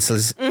send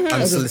unsolicited I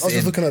was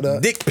just looking at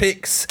that. dick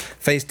pics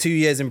face 2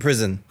 years in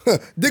prison.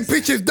 Dick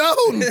pic is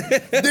down.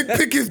 Dick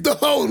pic is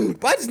down.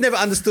 But I just never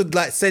understood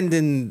like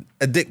sending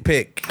a dick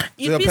pic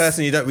to a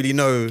person you don't really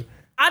know.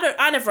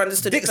 I never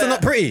understood Dicks it. are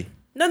not pretty.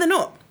 No, they're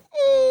not.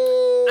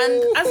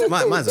 And as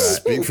Mine's alright.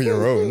 Speak for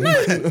your own.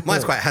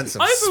 Mine's quite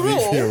handsome. Speak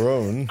for your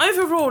own.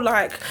 Overall,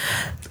 like,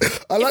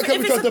 I like how if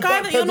we it's tried a to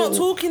guy that you're not backpedal.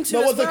 talking to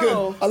No, as one second.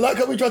 well. I like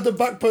how we tried to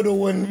backpedal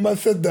when man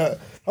said that.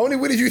 How many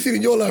winners you seen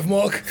in your life,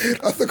 Mark?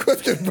 That's the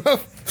question, bro.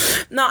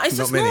 no, it's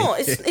just many. not.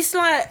 It's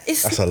like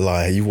That's a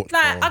lie. You watch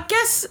like porn. I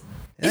guess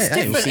it's Yeah,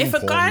 you've different. seen If a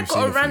porn, guy you've got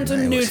seen a it from random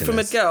your nude watching from a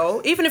this.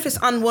 girl, even if it's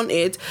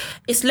unwanted,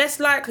 it's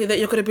less likely that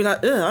you're going to be like,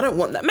 ugh, I don't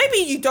want that. Maybe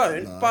you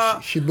don't,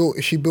 but She built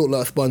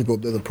like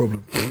SpongeBob. There's a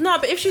problem. no.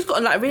 But if she's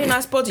got like a really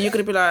nice body, you're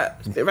going to be like,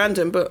 it's a bit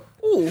random. But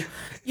ooh,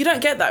 you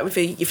don't get that if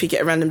you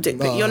get a random dick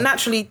pic. You're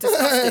naturally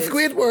disgusted.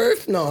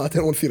 Squidward. No, I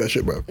don't want to see that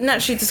shit, bro.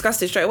 Naturally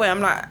disgusted straight away.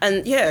 I'm like,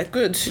 and yeah,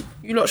 good.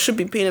 You lot should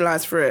be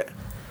penalised for it.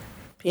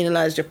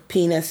 Penalise your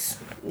penis.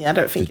 Yeah, I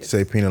don't think. Did you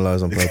say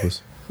penalise on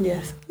purpose?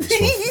 Yes.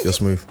 You're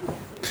smooth.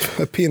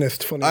 A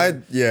pianist, funny.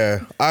 I'm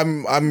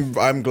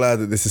glad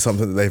that this is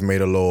something that they've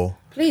made a law.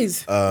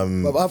 Please. I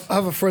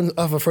have a friend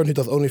who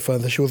does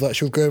OnlyFans, and she was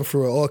going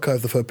through her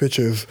archives of her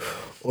pictures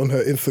on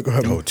her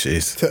Instagram. Oh,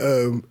 jeez.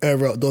 To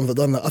air out dons that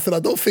done that. I said, I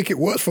don't think it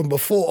works from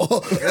before.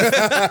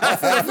 I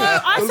said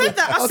that.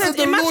 I said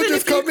the law imagine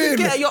just if you come could in.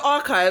 get your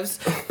archives,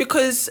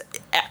 because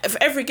if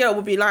every girl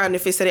would be lying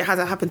if they said it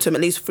hasn't happened to them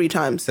at least 3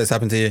 times. That's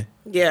happened to you?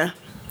 Yeah.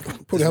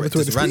 Probably happened to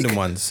her Just this random week.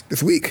 ones.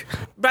 This week.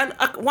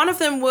 One of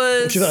them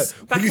was She's like,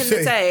 back what you in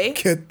the say? day.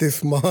 Get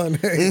this money.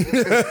 A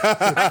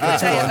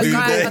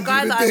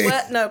guy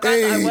that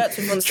I worked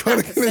with on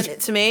Snap sent it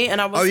to me, and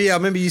I was. Oh yeah, I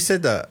remember you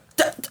said that.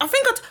 I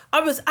think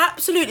I was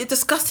absolutely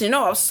disgusted.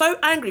 No, I was so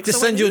angry. Just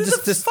I send went, you who just-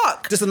 the just-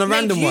 fuck just on a made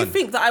random you one?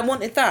 think that I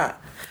wanted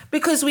that?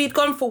 Because we'd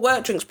gone for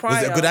work drinks prior.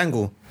 Was it a good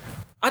angle?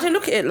 I didn't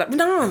look at it like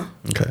no.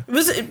 Okay.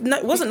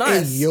 It wasn't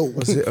nice. Hey, yo.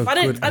 Was it a I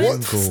didn't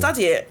angle?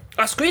 study it.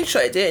 I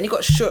screenshotted it and he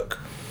got shook.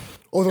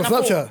 Oh, And on I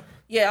thought- Snapchat?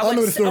 Yeah, I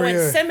know the story, I went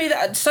yeah. send me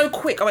that so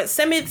quick. I went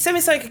send me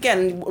something again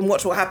and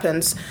watch what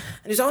happens.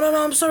 he's like, oh,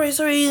 no, I'm sorry.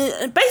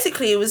 And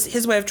basically, it was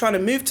his way of trying to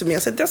move to me. I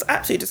said, that's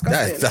absolutely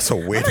disgusting. That's a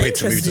weird way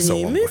to move to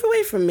someone. Move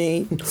away from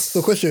me.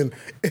 So, question: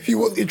 if you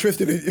was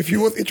interested in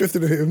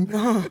him,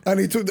 and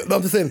he took,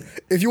 I'm just saying,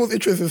 if you was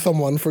interested in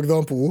someone, for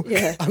example,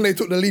 and they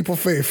took the leap of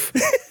faith,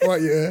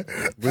 right? Yeah,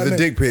 with a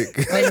dick pic.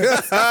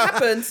 That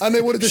happens. And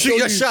they wanted to Shoot show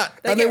your you, shot.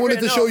 and they wanted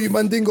to show you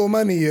Mandingo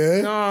Manny,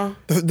 yeah. No.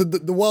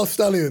 The wild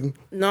stallion.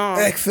 No.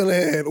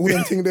 Excellent. All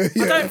them thing there.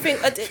 Yeah. I don't think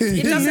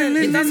it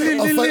doesn't.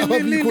 I'll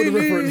help you call the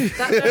reference.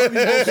 That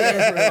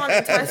can't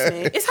entice me.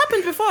 It's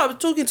happened before. I was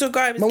talking to a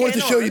guy. Man wanted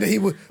to show you that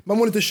Man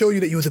wanted to show you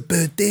that he was a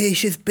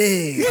birdacious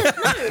babe. He sent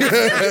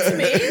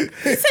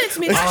it to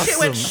me. That shit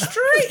went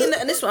straight in.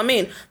 And this is what I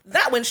mean.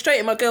 That went straight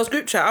in my girls'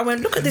 group chat. I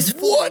went, look at this.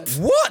 What?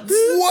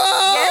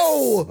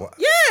 Wow.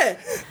 Yes.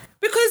 Yeah.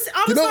 Because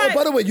I was like,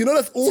 by the way,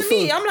 that's also. To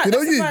me, I'm like, you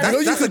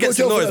that's could go against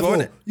to jail the law for as that well, as well.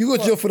 isn't it? You go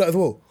to jail for that as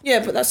well.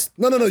 Yeah, but that's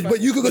No, but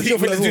you could go to jail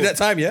for that as well. Do that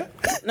time, yeah?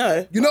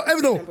 no.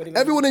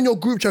 Everyone in your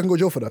group chat can go to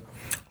jail for that.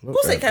 Of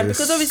course they can,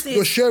 because obviously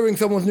You're sharing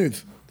someone's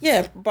nudes.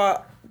 yeah,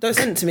 but don't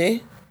send it to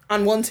me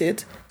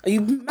unwanted. Are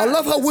you mad? I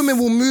love how women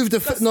will move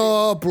the.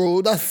 Nah,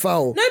 bro, that's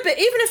foul. No, but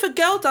even if a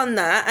girl done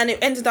that and it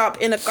ended up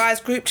in a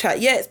guy's group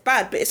chat, yeah, it's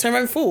bad, but it's her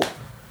own fault.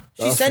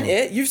 She sent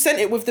it. You've sent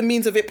it with the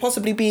means of it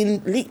possibly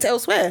being leaked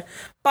elsewhere.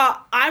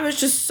 But I was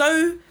just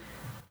so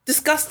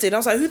disgusted. I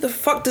was like, who the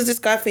fuck does this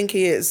guy think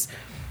he is?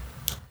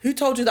 Who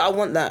told you that I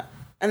want that?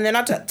 And then,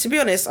 to be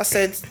honest, I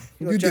said...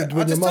 You did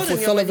when your mouth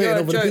was salivating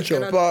over the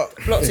picture. But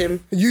blocked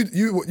him.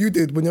 What you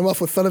did when your mouth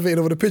was salivating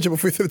over the picture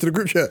before you sent it to the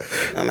group chat.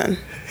 Oh, man.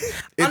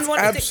 It's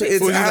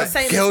absolutely...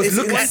 Girls,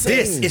 look at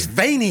this. It's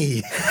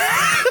veiny.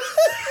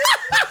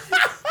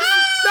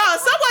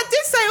 Someone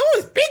did say, oh,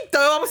 it's big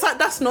though. I was like,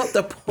 that's not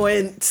the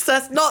point.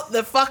 That's not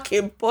the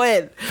fucking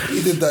point.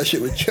 He did that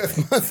shit with Jeff.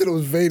 Man said it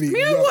was veiny. You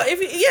know what?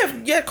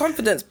 If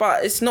confidence,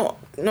 but it's not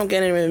getting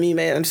anywhere with me,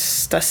 mate.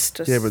 That's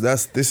just. Yeah, but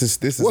this is.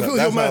 What if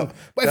it's your man?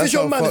 But if it's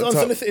your man, it's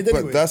unsolicited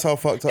anyway. But that's how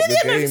fucked up the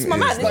game is. My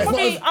man.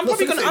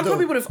 I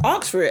probably would have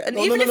asked for it, and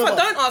even if I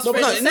don't ask for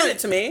it, send it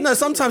to me. No,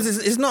 sometimes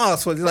it's not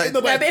asked for. Like,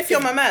 yeah, but if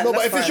you're my man,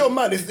 but if it's your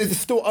man, it's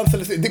still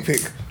unsolicited dick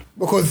pic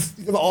because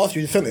he never asked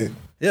you, you sent it.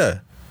 Yeah.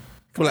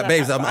 Feel like,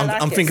 babes,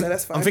 I'm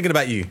thinking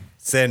about you.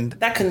 Send.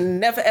 That can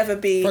never ever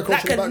be.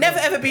 That can never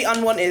ever be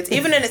unwanted,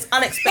 even when it's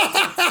unexpected.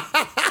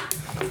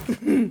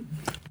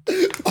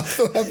 I'm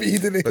so happy he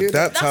didn't hear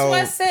that. That's what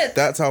I said.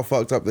 That's how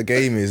fucked up the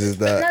game is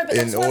that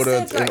in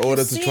order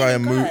to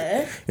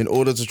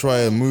try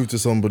and move to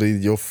somebody,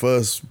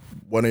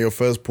 one of your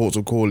first ports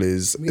of call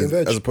is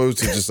as opposed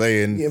to just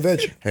saying,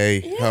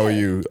 "Hey, how are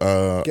you?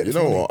 You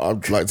know what?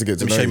 I'd like to get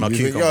to know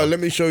you. Yeah, let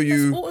me show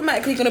you. That's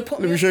automatically gonna put.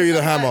 Let me show you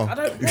the hammer. I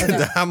don't know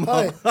the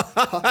hammer.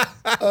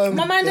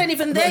 my mind ain't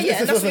even there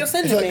yet, and that's what you're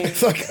sending me.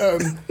 It's like,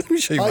 Let me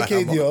show you hi,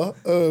 Kadia.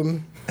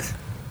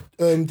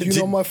 Do you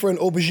know my friend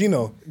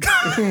Aubergino?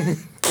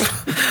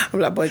 I'm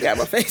like, boy, get out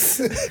of my face.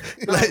 As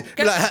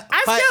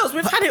girls,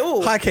 we've had it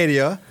all. Hi,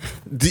 Kadia.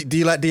 Do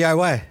you like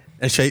DIY?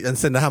 And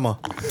send the hammer.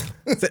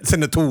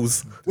 Send the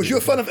tools. Was you a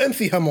fan of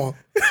MC Hammer?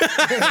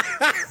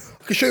 I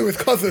can show you his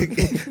cousin,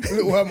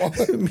 Little Hammer.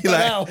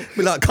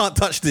 Be like, can't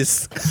touch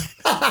this.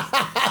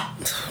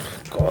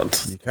 God.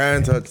 You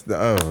can touch the.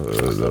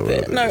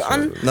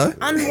 No,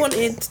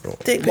 unwanted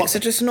dick pics are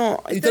just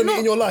not. You tell me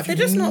in your life, you've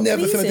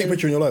never sent a dick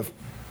picture in your life.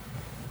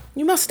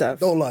 You must have.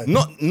 Don't lie.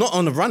 Not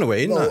on the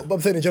runaway. No, but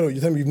I'm saying in general,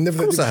 you tell me you've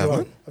never sent a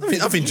dick picture in your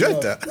life. I've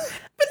enjoyed that.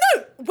 But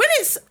no, when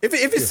it's if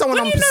it's someone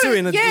I'm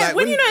pursuing, when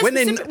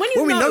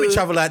we know each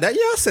other like that,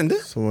 yeah, I'll send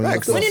it.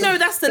 When you know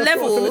that's the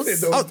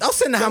levels, I'll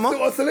send the hammer.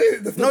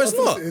 No, it's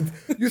not.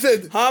 You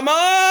said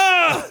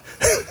hammer.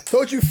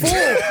 Told you 4.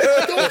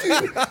 I told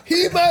you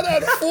he man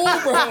at 4,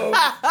 bro.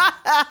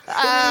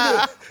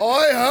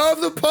 I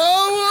have the power.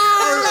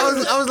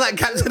 I was like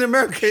Captain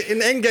America in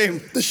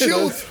Endgame. The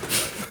shield.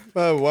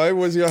 Man, why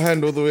was your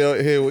hand all the way out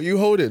here? What you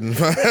holding?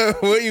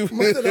 Was he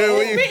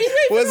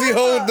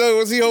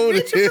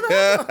holding?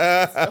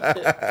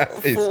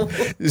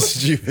 It's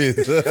stupid.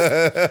 No,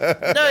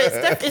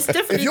 it's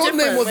definitely. If your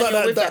name was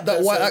like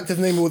that white actor's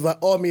name was like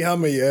Army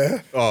Hammer,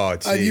 yeah. Oh,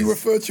 jeez. And you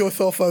refer to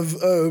yourself as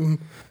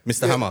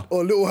Mr. Hammer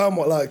or Little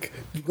Hammer, like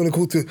you're gonna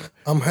call to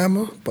I'm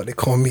Hammer, but they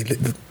call me.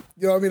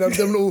 You know what I mean? I'm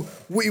them little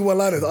witty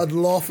one-liners. I'd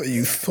laugh at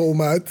you so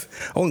mad.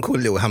 I wouldn't call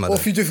it Little Hammer. Or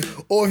if you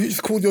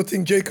just called your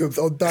thing Jacobs,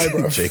 I'll die,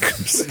 bro.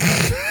 Jacobs.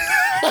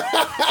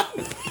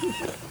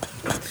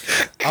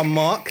 I'm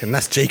Mark, and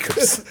that's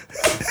Jacobs.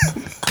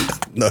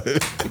 No.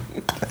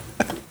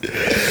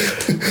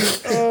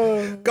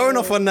 Going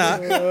off on that.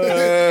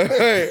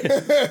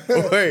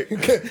 Wait. You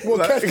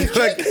want to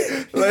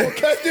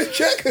catch this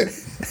check?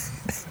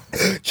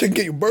 Should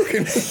get you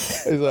Birkin.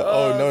 He's like,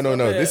 oh, no.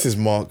 Yeah. This is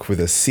Mark with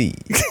a C.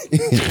 You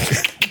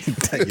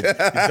done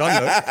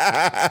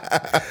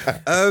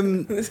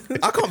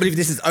I can't believe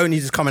this is only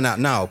just coming out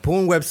now.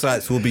 Porn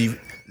websites will be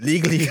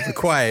legally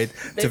required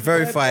to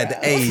verify the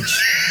age.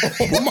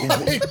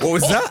 What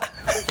was that?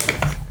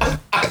 I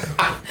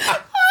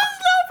was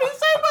laughing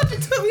so much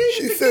it took me.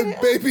 She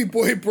said, "Baby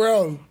boy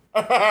Brown."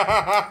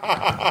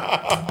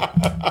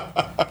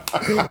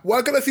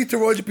 Why can I see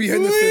Taraji P.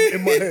 Henderson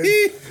in my head?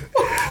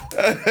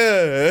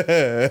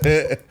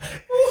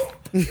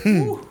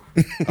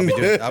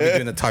 I'll be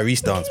doing a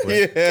Tyrese dance, bro.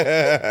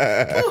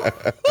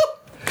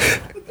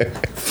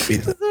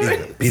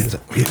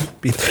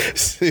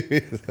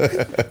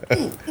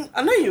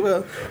 I know you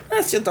will.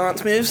 That's your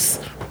dance moves.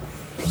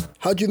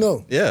 How'd you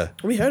know? Yeah.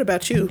 We heard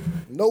about you.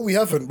 No, we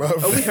haven't, bro.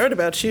 Oh, we heard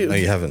about you. No,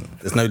 you haven't.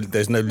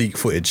 There's no leaked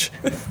footage.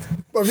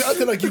 Bro, you're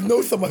acting like you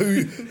know someone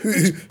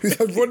who's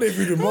had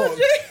rendezvous with Mark.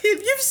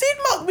 You've seen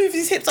Mark move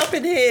his hips up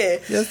in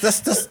here. Yeah,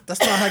 that's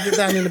not how I get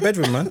down in the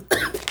bedroom, man.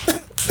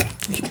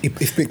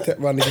 He's big tech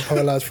round, he's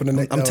paralysed from the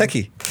neck I'm down.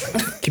 techie.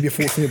 Keep your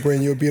thoughts in your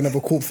brain, you'll be another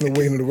corpse in the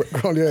weighing in the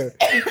ground, yeah.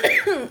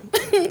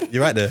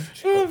 You right there?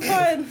 Oh, I'm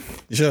fine.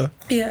 You sure?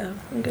 Yeah,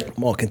 I'm good.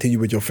 Mark, continue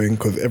with your thing,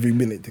 because every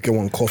minute to get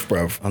one cough,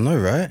 bruv. I know,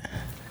 right?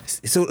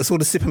 It's all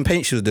the sip and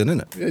paint she was doing,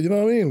 isn't it? Yeah, you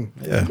know what I mean?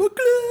 Yeah.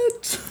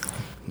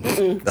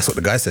 That's what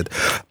the guy said.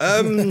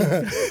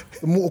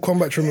 The Mortal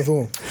Kombat trim as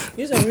well.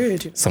 You're so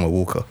rude. Summer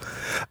Walker.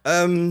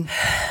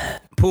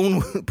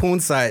 Porn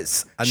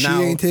sites are She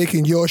now... ain't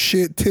taking your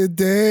shit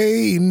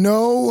today,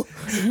 no.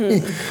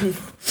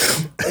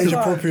 Age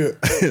appropriate.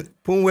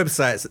 Porn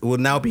websites will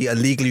now be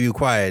illegally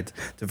required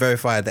to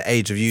verify the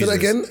age of users. Say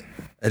that again?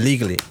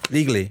 Legally.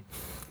 Legally.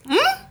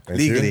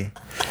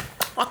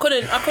 I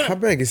couldn't. I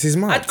beg, it's his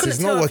mouth. It's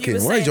not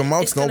working. Why is your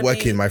mouth not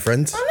working, my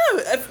friend? I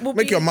know.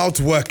 Make your mouth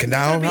work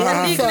now.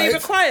 Legally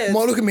required.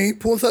 Mark, look at me.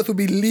 Porn sites will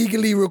be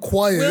legally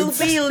required. Will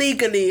be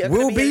legally.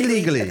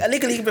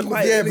 Legally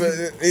required. Yeah, but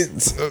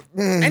it's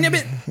Any a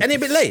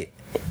bit late.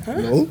 Huh?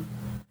 No.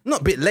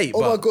 Not a bit late,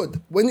 Oh but my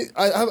god!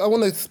 I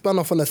want to span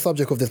off on the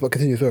subject of this, but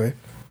continue. Sorry.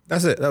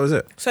 that's it. That was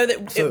it. So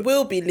it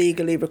will be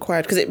legally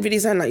required because it really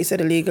sounded like you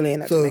said illegally,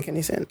 and that doesn't make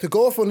any sense. To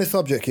go off on this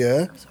subject,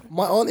 yeah,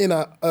 my auntie and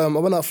I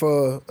went out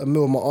for a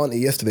meal with my auntie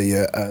yesterday,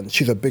 yeah, and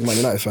she's a big Man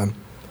United fan.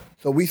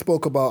 So we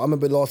spoke about. I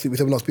remember last week we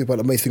said we're not speaking about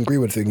the Mason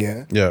Greenwood thing,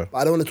 yeah. Yeah. But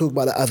I don't want to talk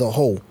about it as a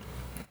whole.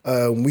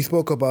 We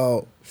spoke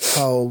about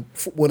how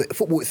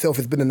football itself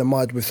has been in the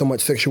mud with so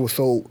much sexual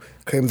assault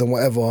claims and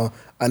whatever,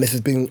 and this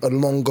has been a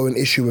long-going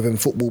issue within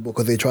football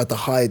because they tried to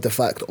hide the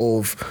fact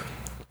of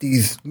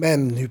these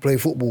men who play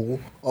football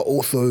are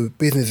also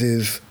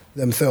businesses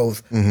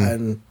themselves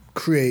and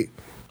create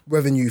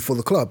revenue for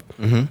the club.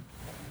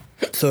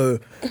 So,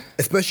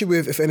 especially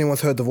with, if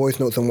anyone's heard the voice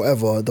notes and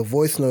whatever, the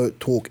voice note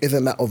talk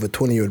isn't that of a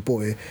 20-year-old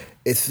boy,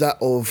 it's that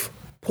of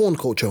porn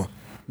culture.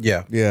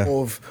 Yeah.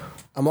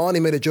 Amani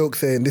made a joke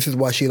saying this is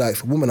why she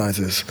likes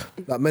womanizers,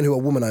 like men who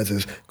are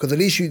womanizers. Because at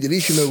least you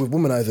know with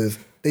womanizers,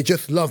 they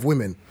just love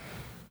women.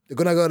 They're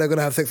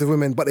gonna have sex with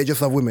women, but they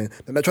just love women.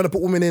 They're not trying to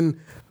put women in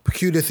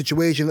peculiar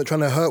situations, not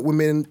trying to hurt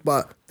women,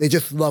 but they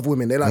just love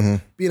women. They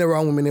like being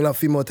around women, they love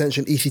female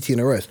attention, ECT and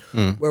the rest.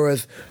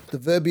 Whereas the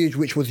verbiage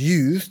which was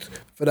used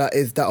for that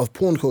is that of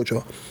porn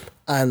culture.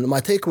 And my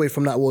takeaway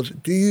from that was,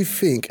 do you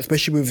think,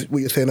 especially with what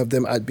you're saying of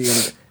them as being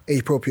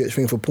age-appropriate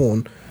thing for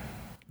porn,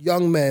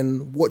 young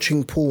men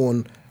watching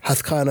porn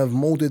has kind of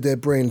molded their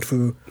brain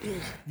through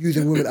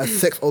using women as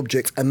sex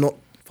objects and not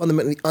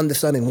fundamentally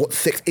understanding what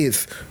sex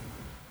is?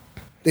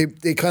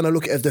 They kind of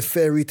look at it as the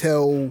fairy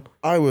tale.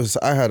 I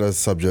had a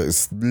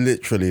subject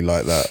literally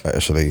like that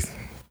actually.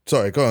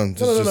 Sorry, go on.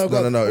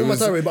 No. It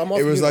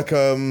was like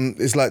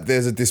it's like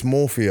there's a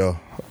dysmorphia.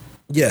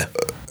 Yeah.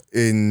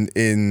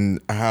 In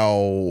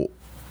how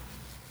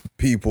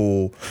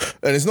people,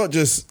 and it's not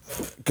just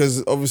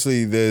because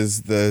obviously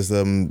there's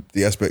the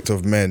aspect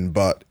of men,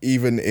 but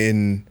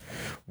even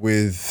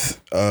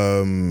with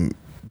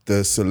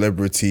the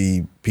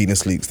celebrity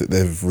penis leaks that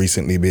they've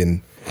recently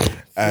been.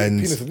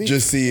 And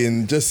just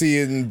seeing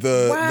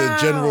the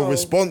general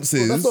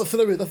responses. Well, that's not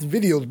celebrity, that's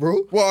videos,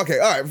 bro. Well, okay,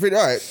 all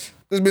right.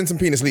 There's been some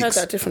penis leaks. I heard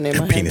that differently in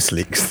my head. Penis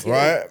leaks.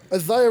 Right?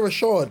 Isaiah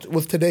Rashad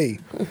was today.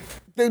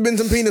 There's been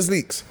some penis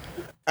leaks.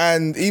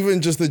 And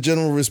even just the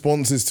general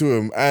responses to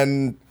them.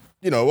 And,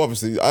 you know,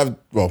 obviously, maybe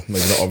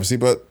not obviously,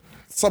 but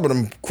some of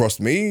them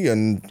crossed me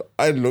and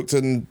I looked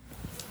and,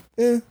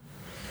 yeah.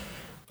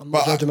 I'm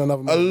not judging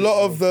another man. A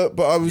lot of the,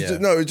 but I was,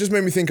 it just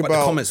made me think about.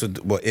 The comments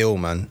were ill,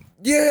 man.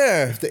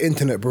 Yeah. It's the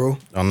internet, bro.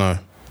 I know.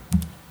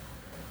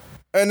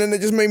 And then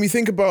it just made me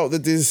think about the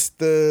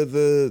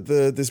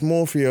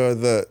dysmorphia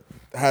that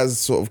has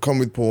sort of come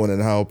with porn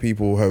and how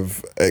people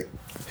have,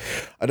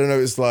 I don't know,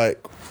 it's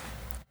like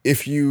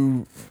if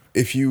you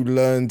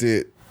learned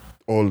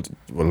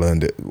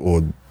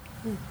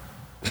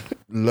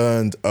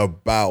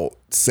about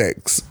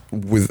sex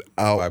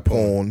without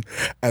porn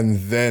and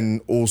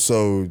then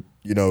also,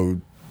 you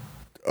know,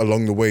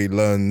 along the way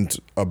learned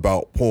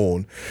about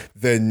porn,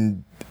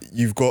 then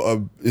you've got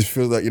it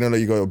feels like, you know, like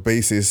you got a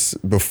basis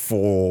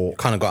before.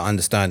 Kind of got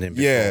understanding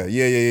before.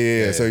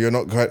 Yeah. So you're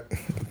not,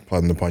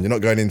 pardon the pun, you're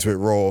not going into it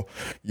raw.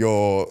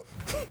 You're,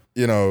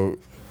 you know,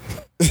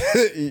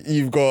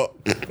 you've got,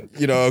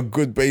 you know, a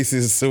good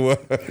basis to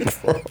work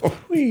from.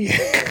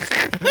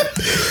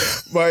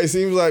 But it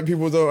seems like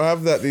people don't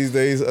have that these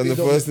days, and the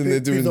first thing they're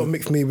doing. Please don't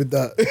mix me with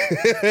that.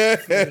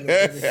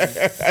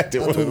 I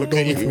didn't want to look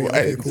at you.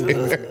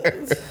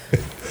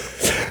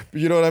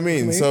 You know what I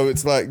mean? So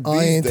it's like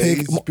these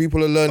days,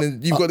 people are learning.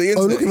 You've got the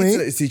internet. The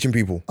internet is teaching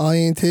people. I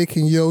ain't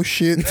taking your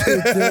shit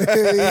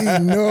today.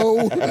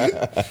 No.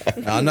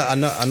 I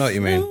know what you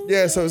mean.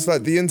 Yeah, so it's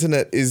like the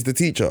internet is the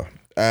teacher.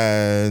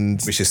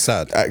 And which is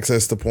sad.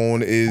 Access to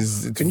porn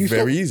is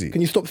very easy.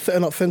 Can you stop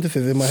setting up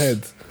sentences in my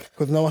head?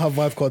 Because now I have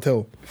Vibe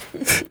Cartel.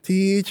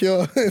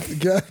 Teacher,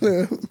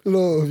 gotta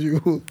love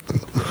you.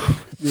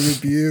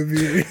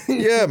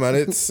 Yeah, man,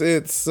 it's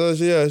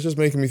just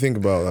making me think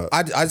about that.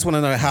 I just want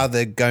to know how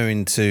they're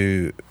going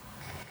to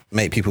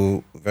make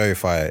people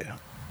verify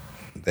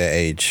their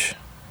age.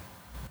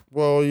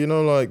 Well, you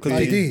know, like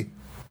ID,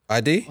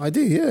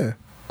 yeah.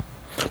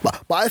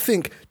 But I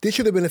think this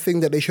should have been a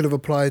thing that they should have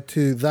applied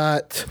to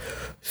that,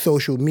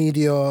 social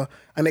media,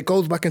 and it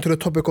goes back into the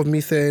topic of me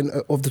saying,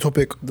 of the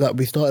topic that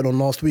we started on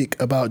last week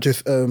about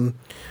just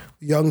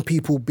young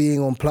people being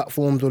on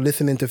platforms or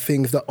listening to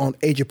things that aren't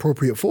age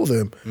appropriate for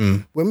them.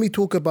 When we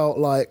talk about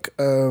like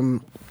young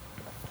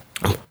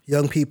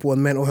people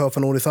and mental health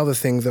and all these other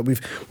things that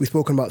we've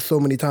spoken about so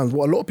many times,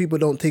 what a lot of people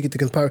don't take into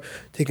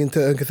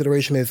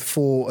consideration is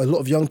for a lot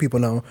of young people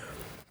now,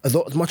 as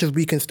much as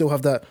we can still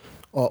have that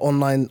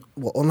online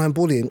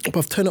bullying,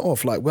 but turn it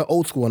off. Like, we're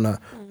old school on that.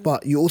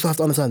 But you also have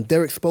to understand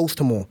they're exposed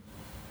to more.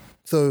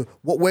 So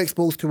what we're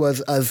exposed to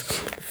as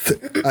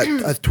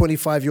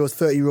 25-year-olds,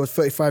 30-year-olds,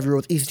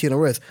 35-year-olds, ECT and the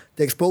rest,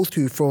 they're exposed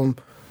to from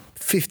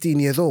 15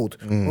 years old.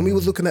 When we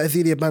was looking at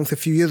Azealia Banks a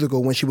few years ago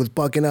when she was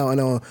bugging out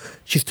and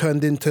she's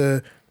turned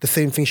into the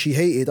same thing she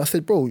hated, I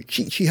said, bro,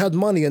 she had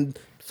money and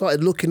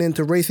started looking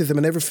into racism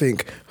and everything.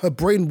 Her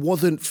brain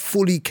wasn't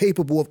fully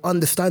capable of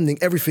understanding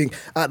everything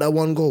at that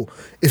one go.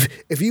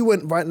 If you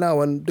went right now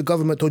and the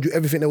government told you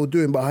everything they were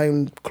doing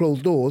behind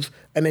closed doors,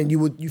 and then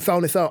you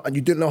found this out and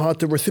you didn't know how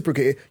to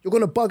reciprocate it, you're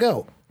gonna bug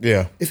out.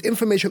 Yeah. It's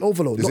information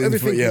overload. Not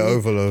everything.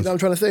 Overload. You know what I'm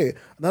trying to say?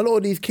 And a lot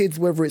of these kids,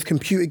 whether it's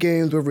computer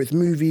games, whether it's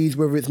movies,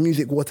 whether it's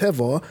music,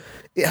 whatever,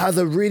 it has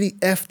a really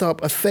effed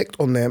up effect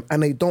on them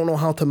and they don't know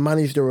how to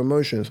manage their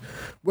emotions.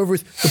 Whether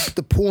it's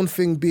the porn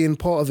thing being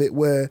part of it,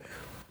 where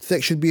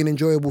sex should be an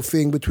enjoyable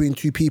thing between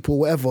two people,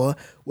 whatever,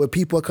 where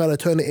people are kind of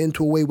turning it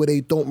into a way where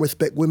they don't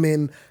respect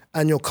women,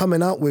 and you're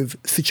coming out with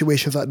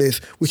situations like this,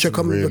 which are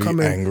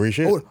becoming angry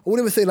shit. I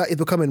wouldn't even say like it's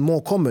becoming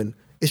more common.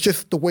 It's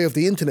just the way of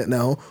the internet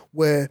now,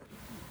 where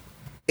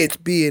it's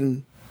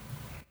being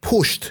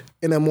pushed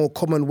in a more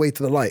common way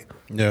to the light.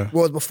 Yeah.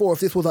 Whereas before, if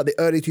this was like the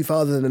early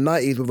 2000s and the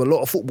 90s with a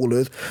lot of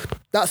footballers,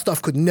 that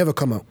stuff could never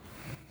come out.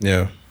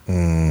 Yeah.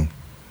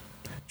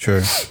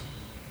 True.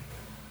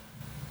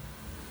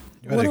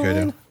 What do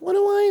I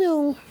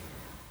know?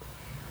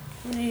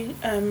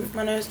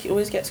 My nose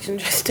always gets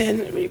congested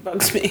and it really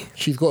bugs me.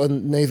 She's got a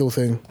nasal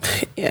thing.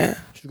 Yeah.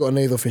 She's got a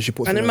nasal thing she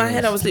puts and in my my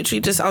head, I was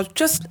literally as I was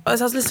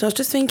listening, I was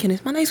just thinking,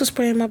 is my nasal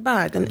spray in my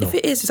bag? And if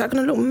it is that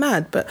going to look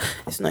mad? But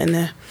it's not in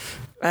there.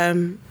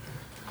 I'm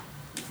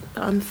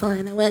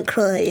fine. I won't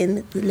cry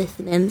in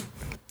listening.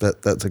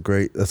 That's a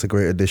great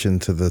addition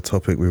to the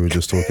topic we were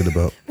just talking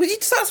about. Well, you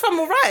just asked if I'm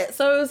all right,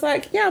 so I was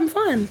like, yeah, I'm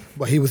fine.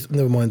 But he was,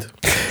 never mind.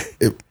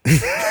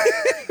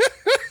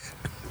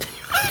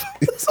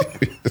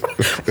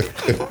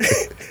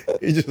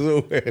 He just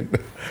went.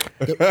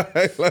 Go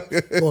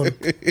on.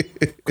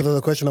 Because of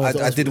the question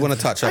I did want to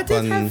touch up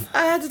on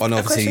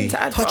obviously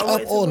touch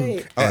up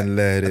on and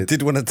let it. I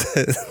did want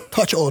to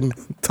touch on.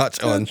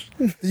 Touch on.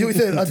 You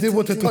said I did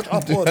want to touch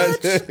up on.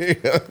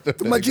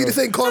 My G, this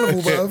ain't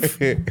carnival,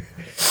 bruv.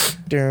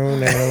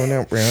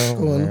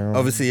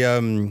 Obviously,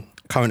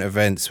 current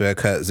events where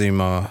Kurt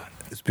Zuma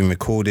has been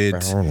recorded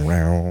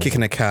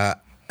kicking a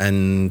cat,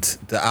 and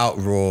the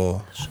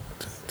outroar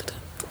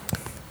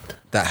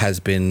that has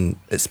been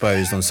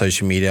exposed on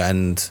social media,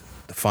 and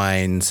the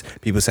fines,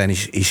 people saying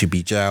he should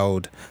be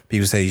jailed,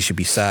 people say he should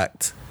be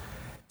sacked,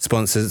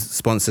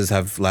 sponsors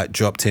have like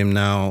dropped him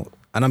now,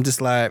 and I'm just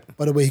like,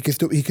 by the way, he can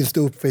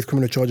still face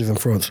criminal charges in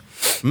France.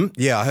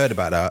 Yeah, I heard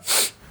about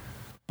that,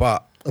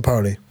 but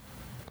apparently.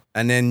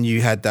 And then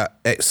you had that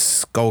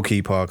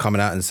ex-goalkeeper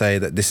coming out and say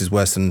that this is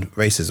worse than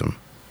racism.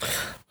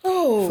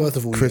 Oh, first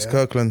of all, Chris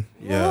Kirkland.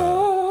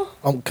 Yeah.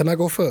 Can I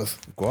go first?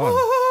 Go on.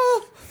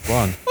 Go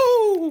on.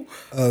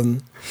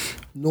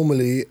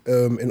 Normally,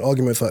 in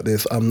arguments like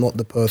this, I'm not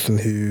the person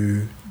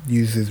who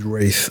uses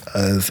race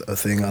as a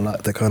thing. I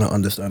like to kind of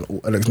understand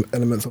all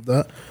elements of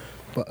that.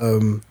 But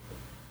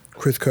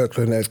Chris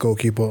Kirkland,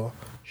 ex-goalkeeper,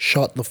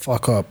 shut the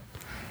fuck up,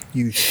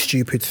 you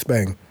stupid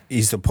spang.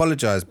 He's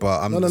apologised,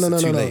 but I'm too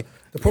late.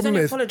 The problem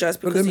is, apologise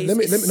because let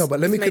me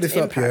clear this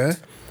up, yeah?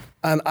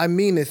 And I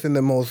mean this in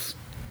the most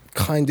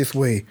kindest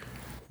way.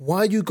 Why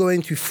are you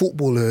going to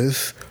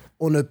footballers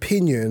on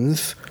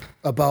opinions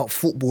about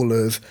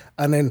footballers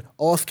and then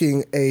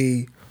asking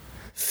a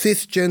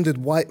cisgendered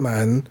white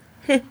man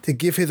to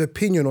give his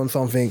opinion on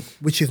something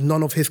which is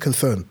none of his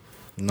concern?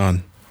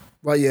 None.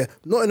 Right, yeah.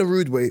 Not in a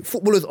rude way.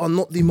 Footballers are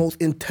not the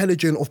most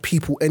intelligent of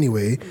people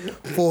anyway.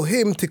 For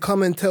him to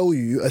come and tell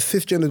you, a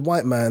cisgendered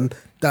white man,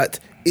 that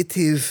it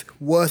is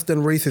worse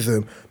than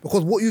racism,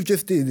 because what you've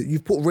just did,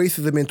 you've put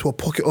racism into a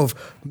pocket of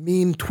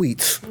mean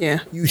tweets. Yeah.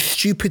 You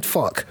stupid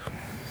fuck.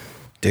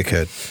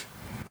 Dickhead.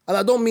 And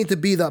I don't mean to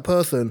be that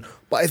person,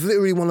 but it's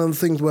literally one of the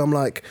things where I'm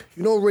like,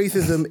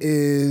 racism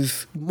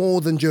is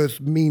more than just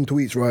mean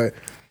tweets, right?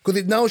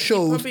 Because it now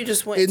shows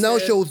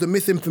the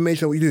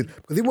misinformation what you do.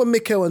 Because even when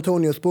Mikel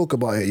Antonio spoke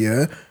about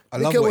it,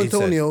 Mikel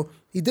Antonio,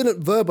 he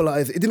didn't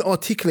verbalize it, he didn't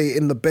articulate it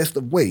in the best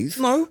of ways.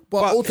 No,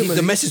 but ultimately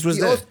the message was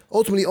there.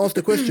 Ultimately asked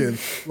the question,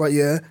 right?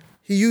 Yeah,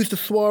 he used the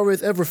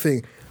Suarez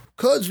everything.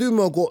 Kurt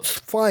Zouma got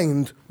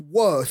fined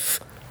worse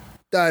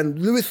than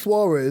Luis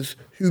Suarez,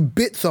 who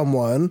bit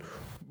someone,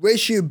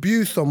 racially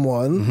abused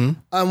someone,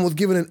 and was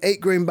given an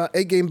 8-game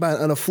ban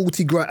and a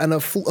 40 grand and I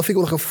think it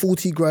was like a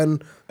 40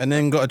 grand, and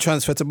then got a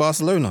transfer to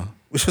Barcelona,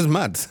 which was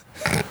mad.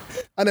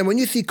 And then when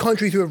you see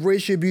countries who have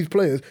racially abused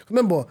players,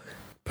 remember,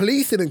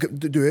 police didn't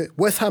do it,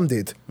 West Ham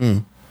did.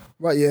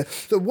 Right, yeah.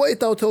 So what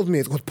it now tells me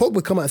is, because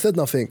Pogba come out and said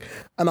nothing,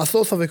 and I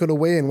saw something on the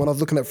way in when I was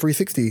looking at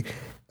 360.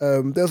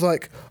 There's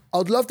like,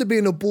 I'd love to be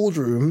in a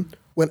boardroom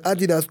when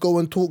Adidas go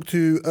and talk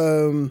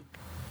to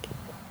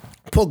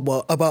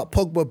Pogba about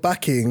Pogba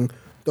backing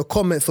the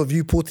comments of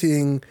you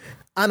putting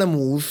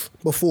animals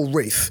before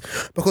race.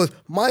 Because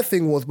my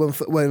thing was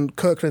when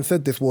Kirkland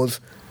said this was,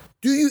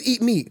 do you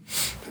eat meat?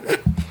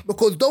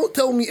 Because don't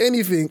tell me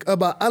anything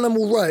about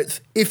animal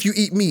rights if you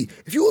eat meat.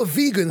 If you're a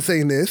vegan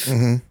saying this,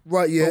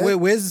 right? Yeah. But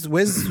where's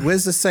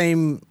the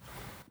same?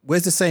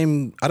 Where's the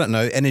same? I don't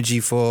know. Energy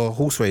for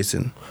horse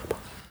racing.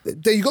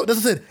 There you go.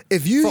 That's what I said.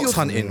 If you fox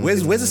hunting,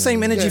 where's the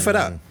same energy for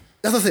that?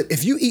 That's what I said.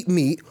 If you eat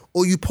meat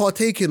or you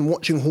partake in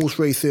watching horse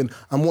racing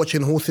and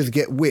watching horses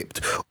get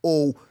whipped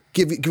or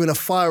giving a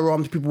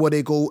firearm to people where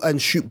they go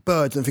and shoot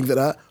birds and things like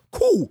that,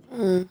 cool.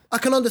 I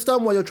can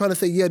understand why you're trying to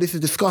say, yeah, this is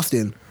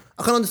disgusting.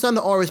 I can understand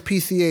the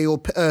RSPCA or...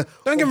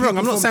 Don't get me wrong,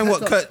 I'm not saying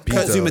what Kurt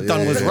Zouma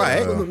done was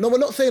right. No, we're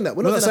not saying that.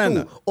 We're not saying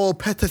that. Or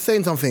PETA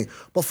saying something.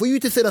 But for you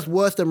to say that's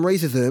worse than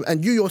racism,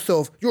 and you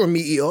yourself, you're a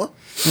meat eater,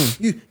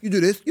 you do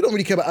this, you don't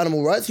really care about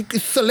animal rights,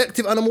 it's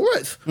selective animal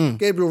rights.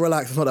 Gabriel,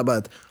 relax, it's not that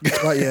bad.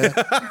 Right, yeah.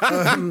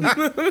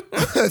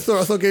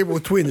 Sorry, I saw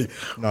Gabriel twinge.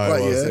 No,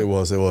 right, it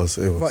was.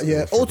 Right,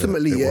 yeah,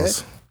 ultimately,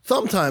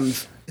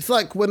 sometimes... It's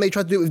like when they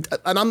try to do it,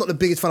 and I'm not the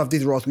biggest fan of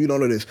Dizzee Rascal, you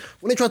don't know this.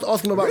 When they tried to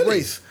ask him about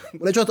race,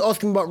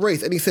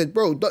 and he said,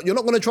 bro, you're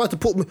not going to try to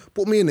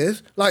put me in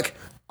this. Like,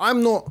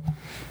 I'm not,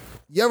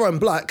 I'm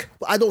black,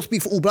 but I don't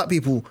speak for all black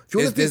people.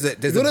 There's a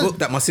book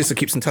that my sister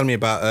keeps on telling me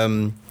about,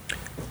 I'm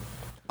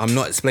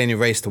not explaining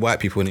race to white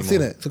people anymore. I've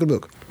seen it, it's a good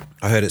book.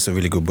 I heard it's a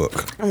really good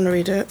book. I'm going to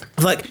read it.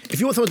 Like, if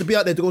you want someone to be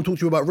out there to go and talk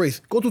to you about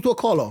race, go talk to a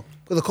caller.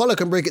 Because a caller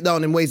can break it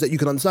down in ways that you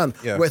can understand.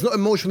 Yeah. Where it's not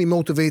emotionally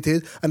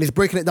motivated and it's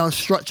breaking it down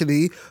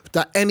structurally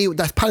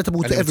that's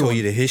palatable to everyone. Tell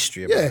you the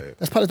history about it.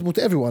 That's palatable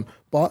to everyone.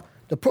 But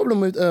the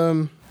problem with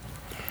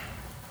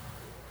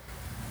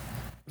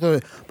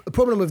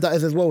that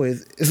is as well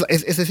is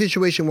it's a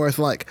situation where it's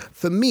like,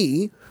 for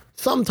me,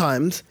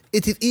 sometimes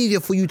it is easier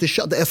for you to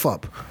shut the F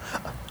up.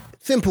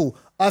 Simple.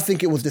 I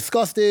think it was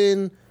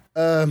disgusting.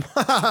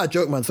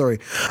 Joke, man, sorry.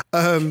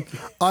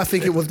 I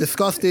think it was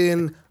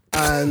disgusting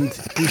and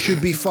he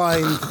should be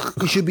fined.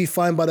 He should be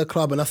fined by the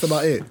club, and that's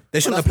about it. They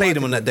shouldn't have played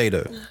him on that day,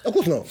 though. Of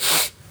course not.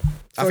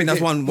 I think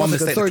that's one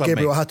mistake. Sorry, the club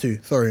Gabriel, made. I had to.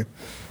 Sorry.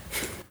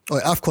 Oh,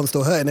 AFCON's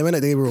still hurting him,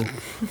 innit, Gabriel?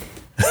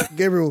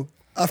 Gabriel,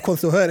 AFCON's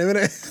still hurting him,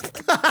 innit?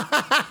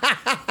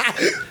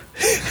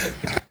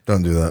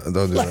 Don't do that.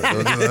 Don't do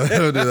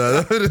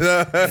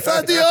that.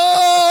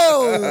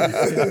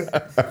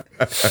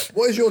 Sadio!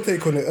 What is your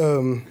take on it?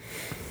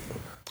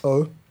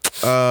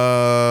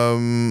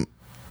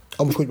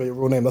 I'm just calling you by your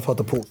real name. That's hard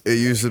to pause. It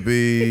used to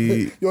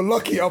be... You're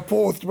lucky I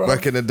paused, bro.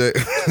 Back in the day...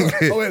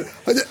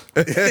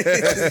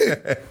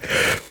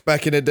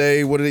 Back in the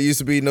day, what did it used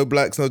to be? No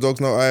blacks, no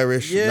dogs, no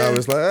Irish. Yeah. Now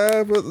it's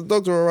like, but the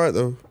dogs are all right,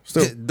 though.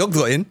 Still. Dogs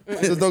got in.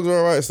 The dogs are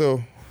all right,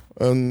 still.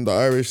 And the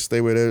Irish stay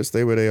where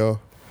they are.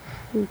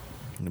 The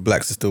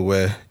blacks are still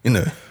where,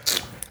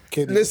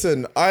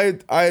 Listen, I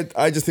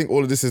just think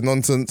all of this is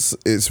nonsense.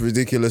 It's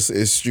ridiculous.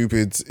 It's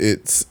stupid.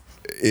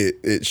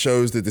 It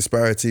shows the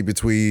disparity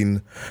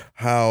between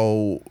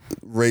how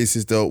race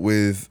is dealt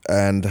with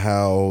and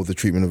how the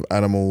treatment of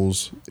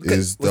animals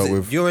is dealt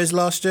with. Euros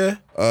last year?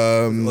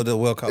 Or the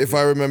World Cup? If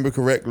I remember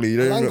correctly.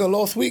 Langa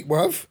last week,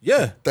 bruv.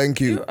 Yeah.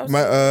 Thank you.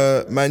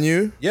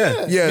 Manu?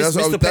 Yeah. That's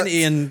Mr.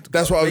 Penty and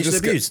that's what I was just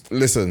abused.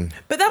 Listen.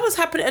 But that was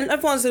happening, and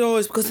everyone said,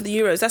 it's because of the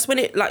Euros. That's when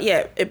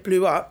it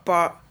blew up,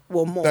 but...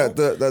 Well, more. That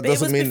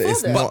doesn't mean that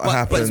it's not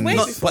happened.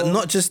 But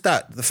not just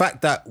that. The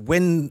fact that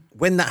when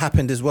that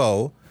happened as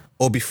well,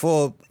 or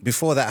before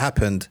that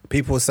happened,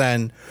 people were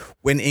saying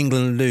when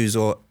England lose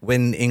or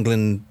when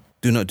England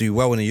do not do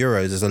well in the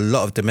Euros, there's a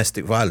lot of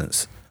domestic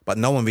violence. But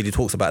no one really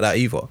talks about that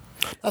either.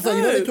 That's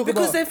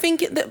because they're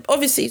thinking that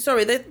obviously,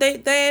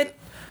 they're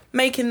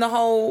making the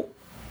whole,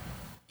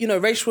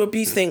 racial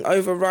abuse thing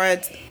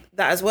override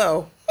that as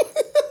well.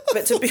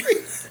 But to be.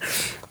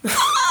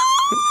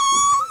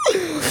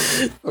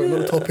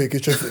 No topic,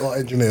 it's just our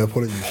engineer,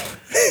 apologies.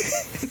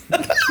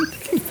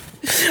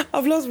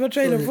 I've lost my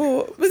train of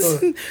thought.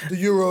 The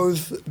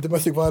Euros,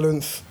 domestic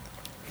violence.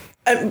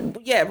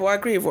 Well, I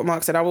agree with what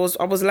Mark said. I was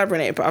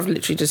elaborating it, but I've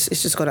literally it's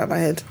just gone out of my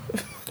head.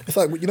 It's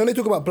like, you know, they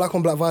talk about black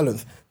on black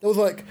violence. There was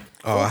like,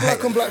 I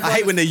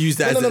hate when they use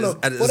that as an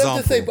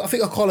example. To say, but I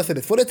think Carla said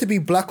this. For there to be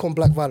black on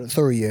black violence,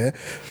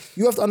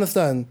 you have to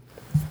understand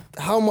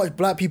how much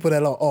black people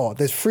there are.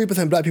 There's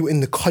 3% black people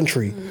in the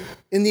country,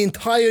 in the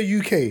entire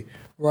UK,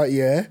 right?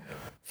 Yeah.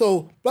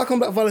 So black on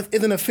black violence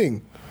isn't a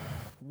thing.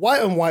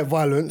 White on white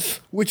violence,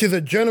 which is a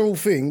general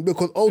thing,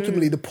 because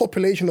ultimately the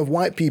population of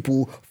white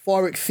people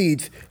far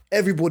exceeds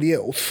everybody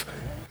else,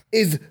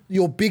 is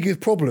your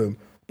biggest problem.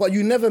 But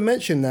you never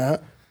mention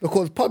that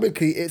because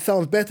publicly it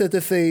sounds better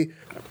to say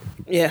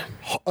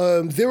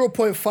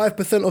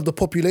 0.5% of the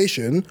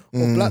population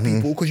of black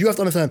people, because you have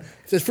to understand,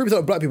 if there's 3%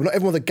 of black people, not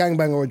everyone's a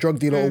gangbanger or a drug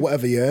dealer or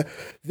whatever,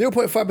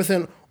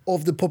 0.5%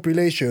 of the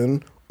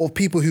population of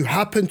people who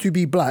happen to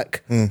be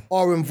black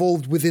are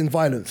involved within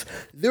violence.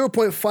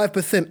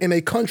 0.5% in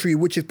a country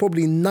which is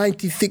probably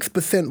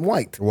 96%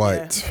 white.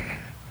 White.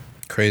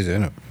 Crazy,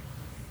 isn't it?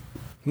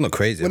 Not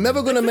crazy. We're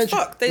never going to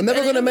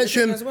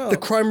mention the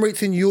crime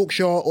rates in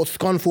Yorkshire or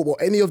Scunthorpe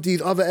or any of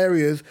these other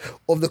areas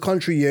of the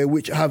country,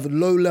 which have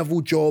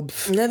low-level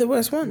jobs. They're the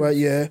worst ones.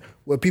 Right,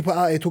 where people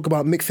out here talk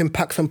about mixing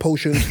packs and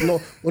potions.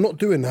 No, we're not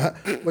doing that.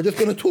 We're just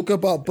going to talk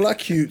about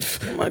black youths,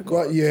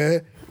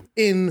 right,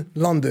 in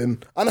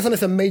London. I understand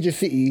it's a major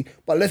city,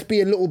 but let's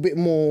be a little bit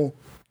more... Do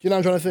you know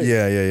what I'm trying to say?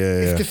 Yeah.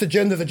 It's just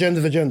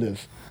agendas.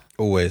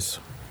 Always.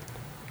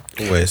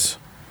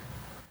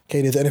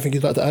 Kane, is there anything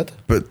you'd like to add?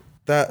 But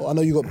that... I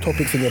know you got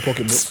topics in your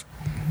pocketbook.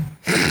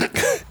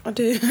 I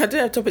do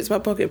have topics in my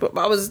pocketbook,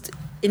 but I was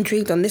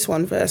intrigued on this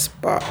one first,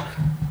 but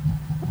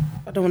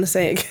I don't want to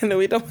say it again. Are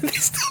we done with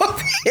this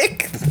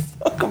topic?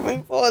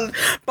 Coming forward.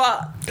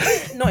 But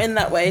not in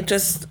that way.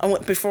 Just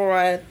before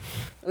I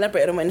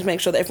elaborated, I wanted to make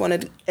sure that everyone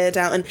had aired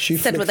out and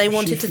said what they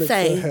wanted to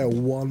say. Her hair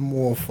one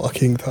more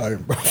fucking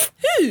time, bro.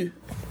 Who?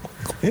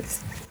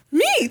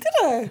 Me? Did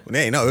I?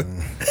 Yeah, you know.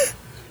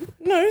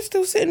 No, it's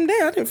still sitting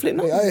there. I didn't flick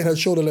nothing. I ain't had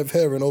shoulder length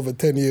hair in over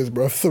 10 years,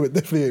 bro. So it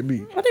definitely ain't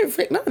me. I didn't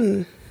flick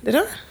nothing. Did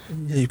I?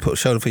 Yeah, you put a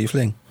shoulder for your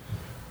fling.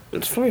 I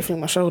just probably flicked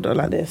my shoulder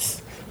like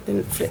this.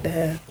 Didn't flick the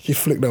hair. She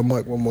flicked that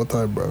mic one more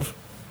time, bro.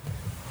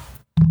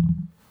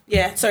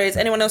 Yeah, sorry. Is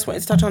anyone else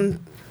wanting to touch on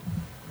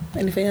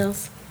anything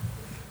else?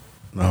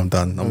 No, I'm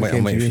done. I'm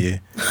waiting for you.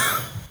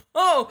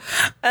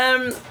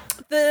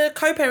 The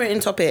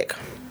co-parenting topic.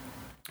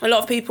 A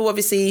lot of people,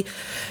 obviously,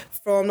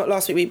 from not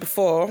last week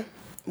before,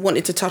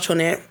 wanted to touch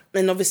on it.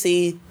 And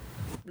obviously,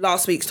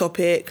 last week's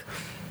topic,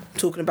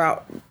 talking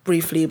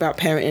briefly about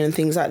parenting and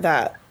things like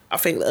that. I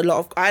think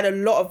that I had a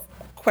lot of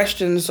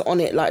questions on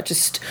it, like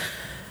just,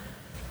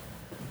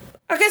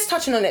 I guess,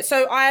 touching on it.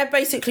 So I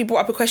basically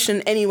brought up a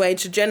question anyway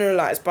to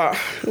generalise, but,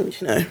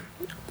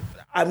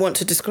 I want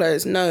to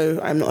disclose, no,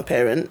 I'm not a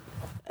parent.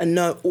 And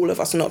no, all of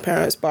us are not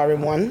parents,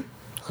 barring one.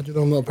 How do you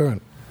know I'm not a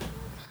parent?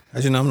 How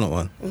do you know I'm not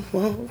one?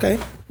 Well, okay.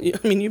 You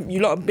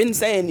lot have been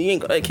saying you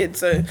ain't got a kid,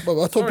 so... But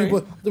I told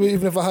people,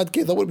 even if I had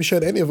kids, I wouldn't be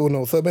showing any of it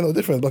know, so it made no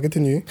difference, but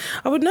continue.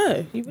 I would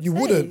know. You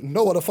wouldn't?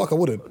 No, what the fuck, I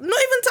wouldn't. Not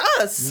even to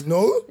us.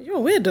 No? You're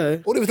a weirdo.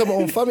 I wouldn't even tell my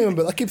own family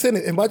members. I keep saying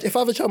it. If I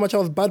have a child, my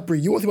child's bad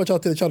breed. You won't see my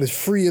child till the child is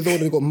 3 years old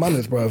and they've got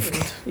manners,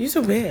 bruv. You're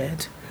so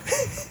weird.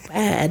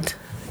 Bad.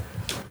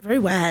 Very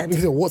bad. You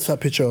can see a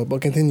WhatsApp picture,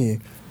 but continue.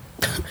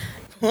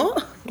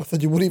 What? I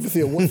said you wouldn't even see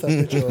a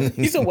WhatsApp picture.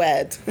 You're so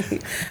weird.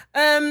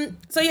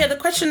 So yeah, the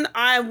question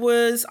I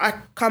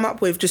come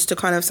up with, just to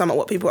kind of sum up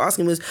what people were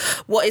asking, was,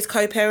 what is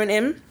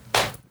co-parenting?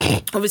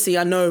 Obviously,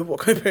 I know what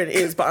co-parenting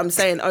is, but I'm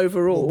saying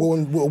overall.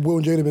 What Will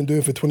and Jade have been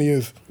doing for 20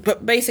 years.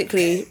 But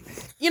basically,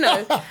 in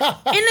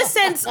the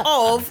sense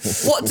of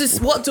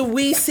what do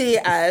we see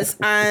it as,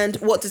 and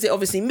what does it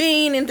obviously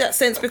mean in that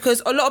sense?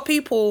 Because a lot of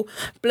people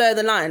blur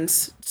the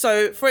lines.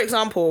 So, for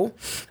example,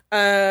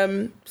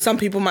 some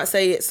people might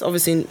say, it's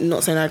obviously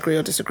not saying I agree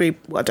or disagree.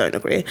 Well, I don't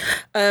agree.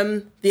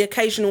 The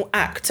occasional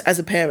act as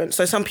a parent.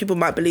 So some people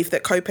might believe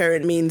that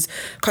co-parenting means,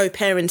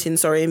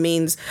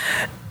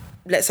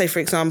 let's say, for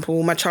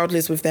example, my child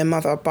lives with their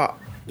mother, but,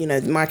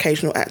 my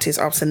occasional act is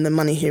I'll send them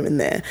money here and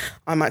there.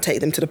 I might take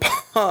them to the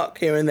park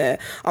here and there.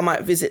 I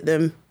might visit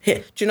them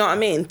here. Do you know what I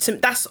mean?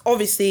 That's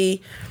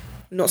obviously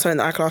not something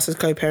that I class as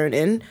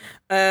co-parenting.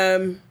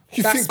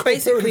 That's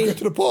basically go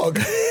to the park.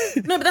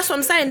 No, but that's what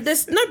I'm saying.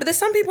 There's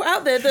some people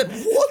out there that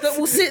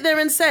will sit there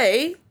and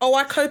say, "Oh,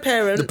 I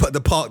co-parent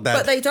the park dad,"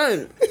 but they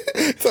don't.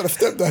 It's not a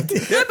stepdad.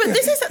 No, but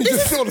this is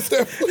on a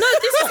step. No,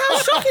 this is how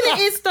shocking it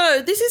is,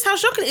 though. This is how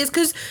shocking it is,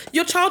 because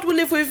your child will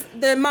live with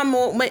their mum,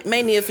 or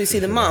mainly if you see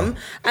the mum,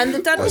 and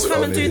the dad will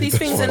come and do these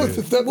things and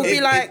will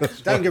be like.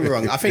 Don't get me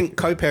wrong. I think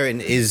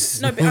co-parenting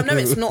is. No, but I know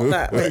it's not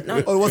that. Wait,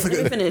 no. Oh, let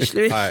me finish.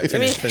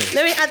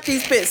 Let me add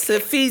these bits to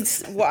feed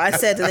what I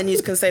said, and then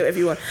you can say whatever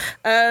you want.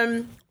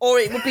 Or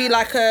it would be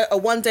like a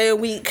 1 day a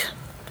week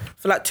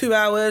for like 2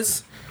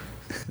 hours.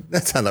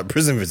 That sounds like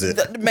prison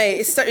visit. Mate,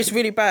 it's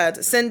really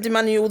bad. Sending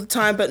money all the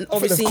time, but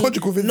obviously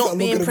not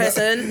being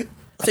present.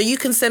 So you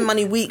can send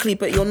money weekly,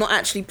 but you're not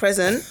actually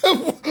present.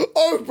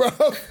 Oh, bro.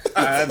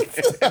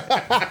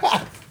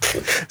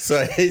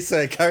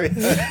 Sorry, carry on.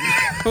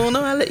 Oh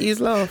no, I let you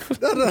laugh.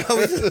 No.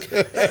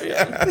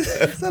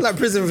 It's not like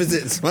prison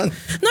visits, man.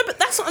 No, but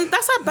that's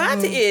how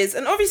bad it is.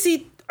 And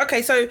obviously,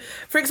 okay, so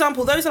for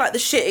example, those are like the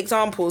shit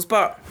examples,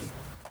 but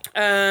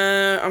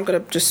I'm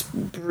gonna just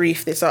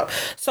brief this up.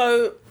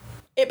 So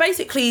it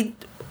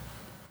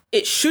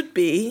should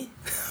be,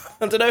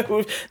 I don't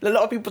know, a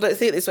lot of people don't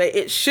see it this way,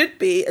 it should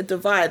be a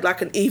divide,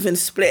 like an even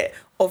split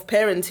of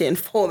parenting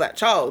for that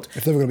child.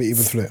 It's never going to be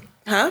even split.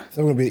 Huh? It's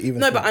never going to be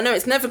even split. But I know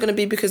it's never going to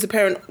be because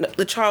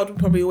the child will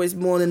probably always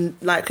more than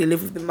likely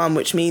live with the mum,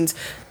 which means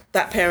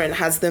that parent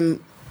has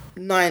them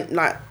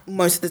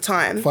most of the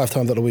time. 5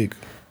 times out of the week.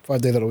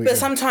 5 days out of the week. But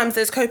sometimes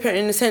there's co-parenting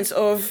in the sense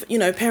of,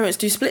 parents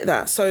do split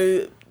that.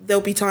 So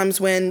there'll be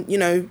times when,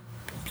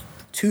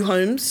 2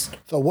 homes.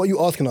 So what are you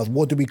asking us?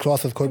 What do we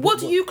class as co-parenting? What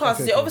do you class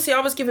as it? Obviously,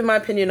 I was giving my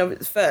opinion of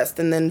it first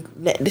and then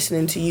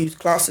listening to you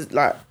classes,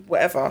 like,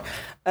 whatever.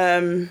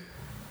 Yeah.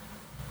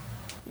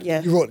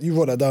 You wrote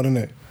that down,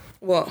 innit?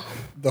 What?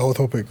 The whole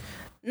topic.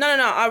 No.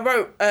 I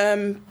wrote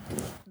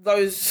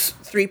those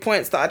 3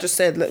 points that I just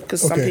said,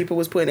 because some people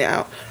was putting it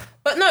out.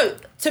 But no,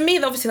 to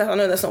me, obviously, I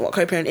know that's not what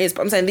co-parent is,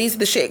 but I'm saying these are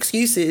the shit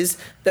excuses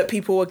that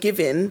people are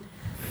giving,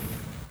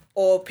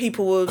 or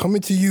people will...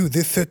 Coming to you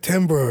this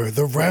September,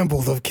 the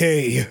Rambles of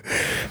K.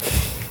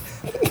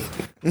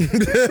 I'm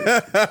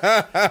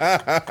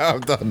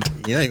done.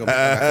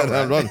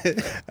 I'm done.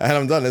 And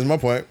I'm done. There's my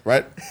point,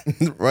 right?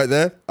 Right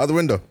there, out the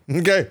window.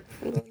 Okay.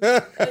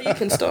 You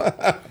can start.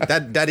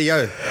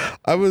 Daddy-o.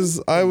 I was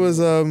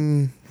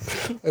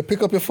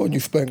Pick up your phone, you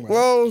spank, man.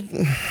 well,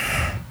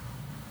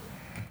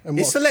 And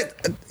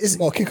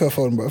Mark, kick her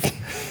phone, bro.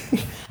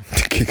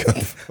 kick up.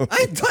 I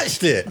ain't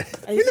touched it.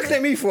 What are you looking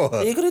at me for?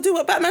 Are you going to do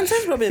what Batman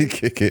says, Robin?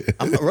 Kick it.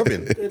 I'm not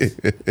Robin.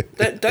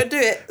 Don't do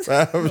it.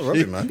 I'm not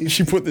Robin, man.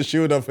 She put the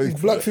shield up and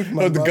Black Superman,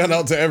 held the gun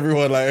out to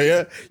everyone. Like,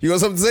 yeah, you got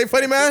something to say,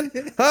 funny man?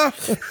 Huh?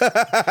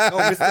 Oh,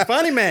 Mr.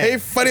 Funny Man. Hey,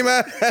 funny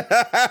man.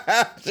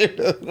 She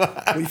was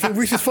like, What, you think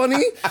Reese is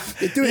funny?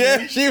 They do it. yeah,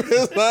 Man. she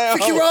was like,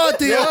 Think you are,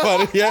 do ya? yeah,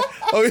 funny, yeah.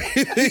 Oh,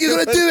 You're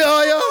gonna do it,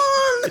 are you?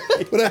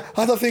 But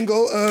how's that thing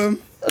go?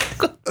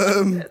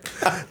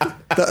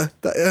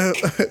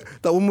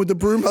 That one with the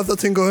broom. How's that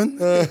thing going?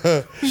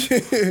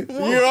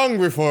 you're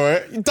hungry for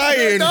it. You're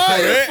dying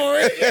for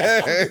it.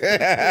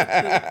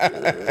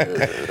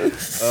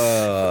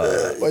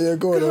 But yeah,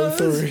 go on. I'm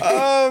sorry.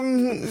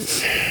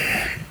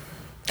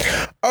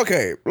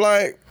 Okay,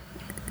 like,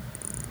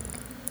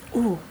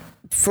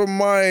 from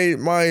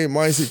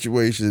my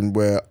situation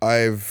where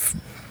I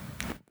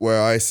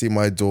see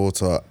my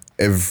daughter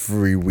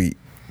every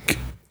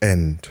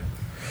weekend,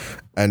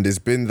 and it's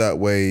been that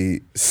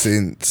way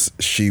since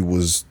she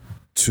was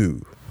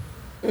 2.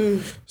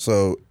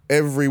 So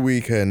every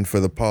weekend for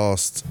the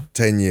past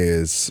 10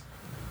 years,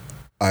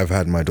 I've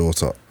had my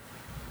daughter,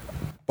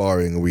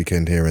 barring a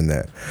weekend here and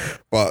there.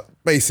 But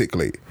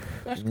basically,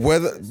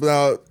 whether,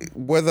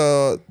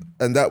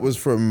 and that was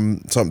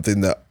from something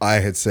that I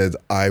had said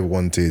I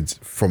wanted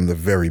from the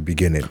very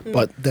beginning.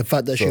 But the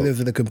fact that she lives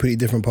in a completely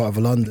different part of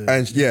London,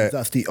 and yeah,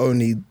 that's the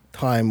only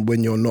time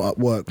when you're not at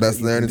work. That's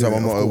the only time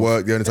I'm not at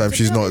work. The only time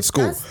she's not at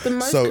school. That's the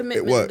most so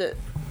commitment it worked. that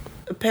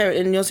a parent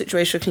in your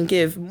situation can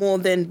give, more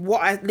than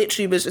what I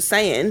literally was just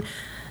saying.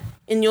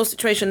 In your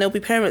situation, there'll be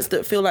parents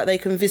that feel like they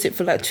can visit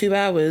for like 2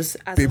 hours.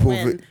 People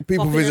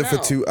visit for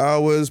 2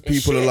 hours.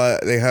 People are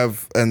like, they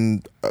have,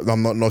 and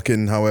I'm not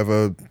knocking,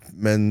 however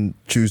men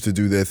choose to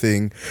do their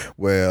thing,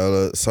 where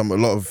a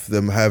lot of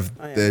them have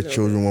their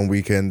children one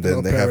weekend,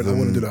 then they have them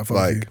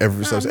like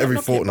every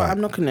fortnight.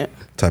 I'm knocking it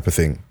type of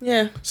thing.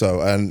 Yeah.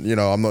 So, and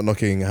I'm not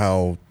knocking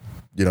how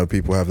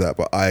people have that,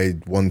 but I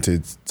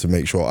wanted to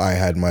make sure I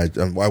had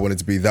I wanted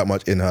to be that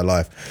much in her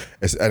life,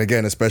 and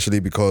again, especially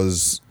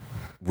because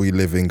we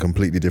live in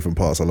completely different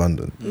parts of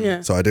London.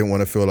 Yeah. So I didn't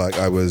want to feel like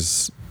I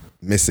was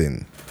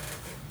missing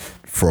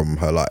from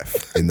her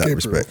life in that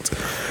respect.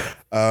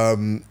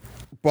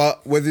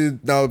 But whether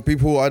now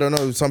people, I don't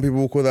know, some people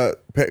will call that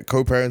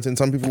co-parenting,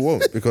 some people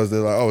won't, because they're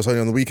like, oh, it's only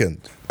on the weekend.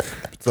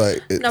 It's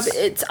like, no,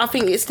 but I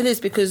think it still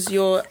is because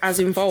you're as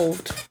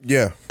involved.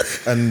 Yeah,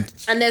 and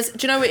there's,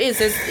 do you know what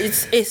it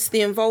is? It's the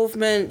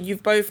involvement.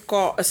 You've both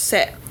got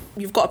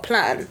you've got a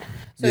plan.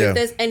 So if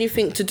there's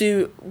anything to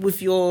do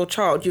with your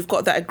child, you've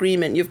got that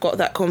agreement. You've got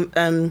that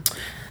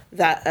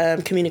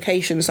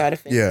communication side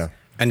of things. Yeah.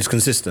 And it's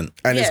consistent.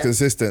 It's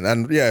consistent.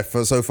 And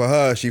so for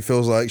her, she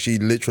feels like she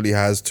literally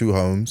has 2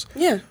 homes.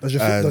 Yeah. Does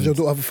your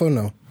daughter have a phone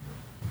now?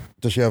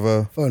 Does she have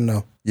a phone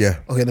now? Yeah.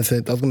 Okay, that's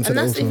it. I was going to say and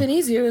that that's also. even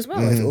easier as well.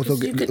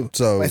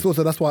 Mm-hmm. It's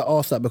also that's why I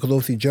asked that, because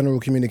obviously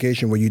general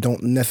communication where you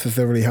don't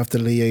necessarily have to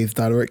liaise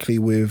directly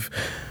with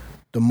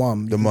the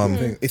mum.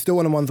 It's still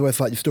one of the ones where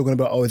it's like you're still going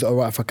to be like, oh, is it all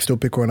right if I can still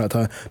pick her on that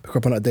time, pick her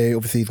up on that day?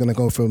 Obviously, he's going to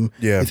go from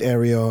his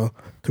area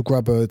to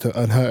grab her to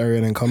her area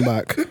and then come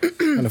back.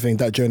 And I think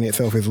that journey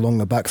itself is along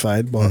the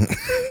backside, but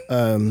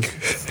I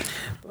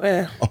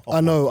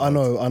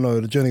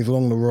know the journey's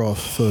along the rough.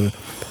 So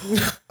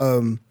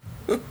to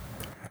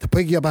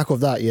piggyback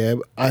off that,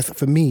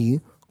 for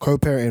me,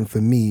 co-parenting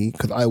for me,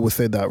 because I always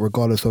say that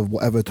regardless of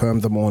whatever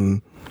terms I'm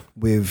on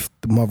with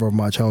the mother of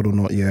my child or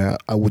not,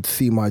 I would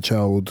see my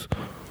child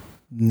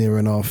near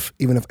enough.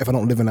 Even if I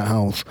don't live in that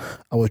house,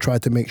 I would try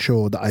to make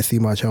sure that I see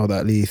my child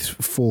at least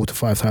 4 to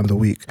 5 times a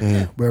week.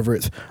 Whether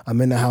it's I'm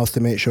in the house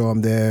to make sure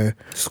I'm there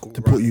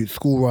put you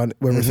school run,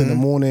 whether it's in the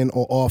morning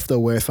or after,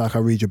 where it's like I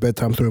read your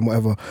bedtime story and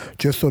whatever,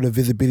 just so the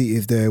visibility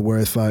is there, where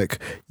it's like,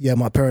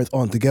 my parents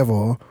aren't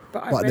together,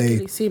 but I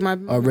regularly see my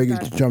mum. I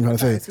regularly, do you know what I'm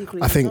trying to say?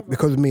 I think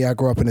because of me, I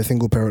grew up in a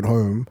single parent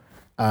home,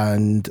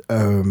 and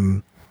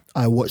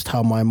I watched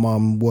how my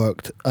mum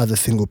worked as a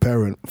single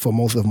parent for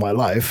most of my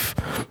life.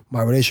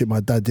 My relationship with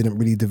my dad didn't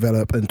really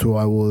develop until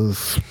I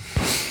was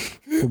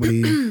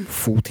probably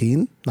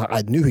 14. Like,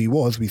 I knew who he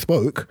was, we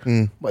spoke,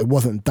 but it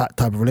wasn't that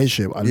type of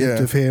relationship. I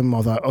lived with him, I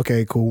was like,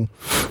 okay, cool,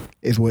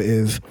 is what it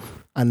is.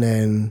 And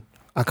then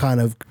I kind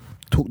of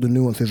took the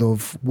nuances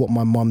of what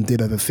my mum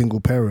did as a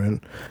single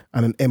parent,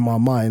 and then in my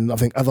mind, I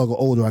think as I got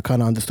older, I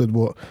kind of understood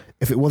what,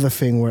 if it was a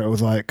thing where it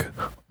was like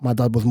my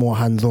dad was more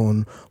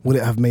hands-on, would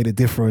it have made a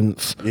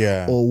difference?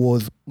 Or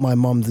was my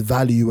mum's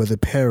value as a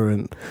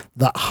parent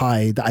that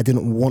high that I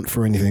didn't want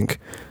for anything?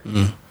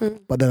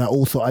 But then I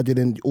did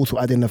in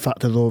the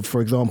factors of,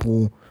 for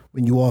example,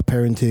 when you are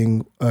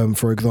parenting,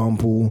 for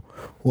example,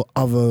 what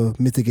other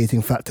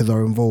mitigating factors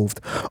are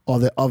involved? Are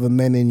there other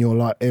men in your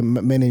life,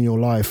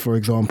 for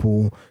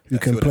example, who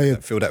can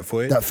fill that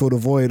void? That fill the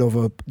void of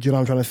a. Do you know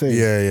what I'm trying to say?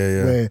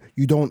 Yeah. Where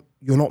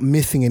you're not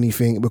missing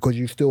anything because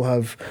you still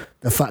have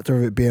the factor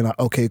of it being like,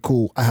 okay,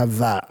 cool, I have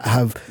that.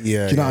 Do you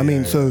know what I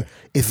mean? So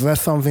it's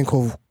less something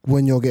of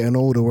when you're getting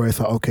older where it's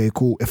like, okay,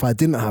 cool, if I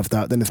didn't have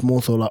that, then it's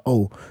more so like,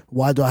 oh,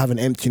 why do I have an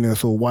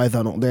emptiness, or why is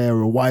that not there,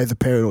 or why is the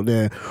parent not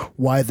there?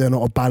 Why is there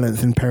not a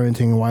balance in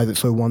parenting, and why is it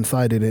so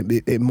one-sided?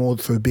 It more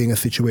so being a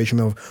situation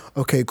of,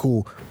 okay,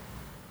 cool,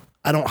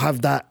 I don't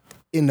have that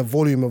in the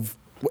volume of,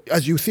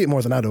 as you see it more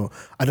as an adult,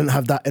 I didn't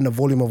have that in the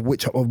volume of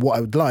what I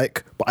would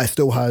like, but I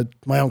still had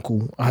my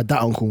uncle, I had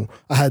that uncle,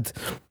 I had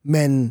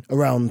men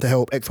around to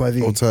help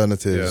XYZ.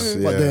 Alternatives.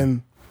 But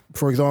then,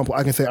 for example,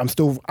 I can say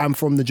I'm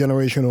from the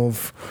generation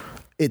of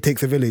it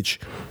takes a village.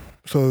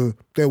 So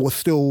there was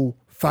still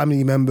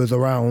family members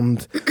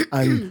around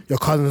and your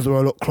cousins were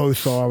a lot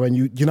closer, and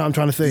you know what I'm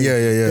trying to say?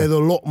 Yeah. There's a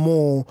lot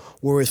more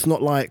where it's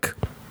not like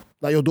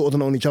your daughter's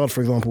an only child,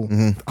 for example.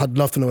 I'd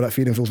love to know what that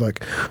feeling feels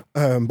like,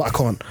 but I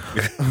can't.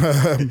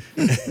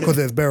 Because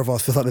there's bare of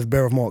us, just like there's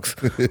bare of Marks,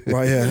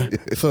 right here.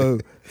 So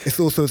it's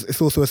also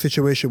a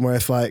situation where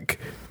it's like,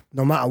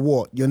 no matter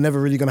what, you're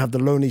never really going to have the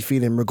lonely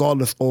feeling,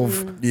 regardless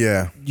of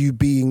you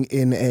being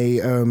in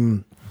a,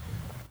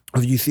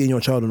 of you seeing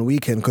your child on the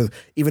weekend. Because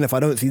even if I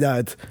don't see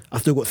dad, I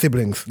still got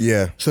siblings.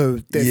 So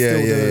there's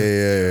still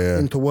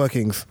the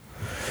interworkings.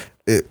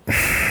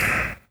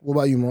 What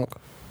about you, Mark?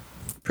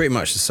 Pretty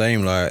much the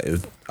same. Like,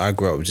 I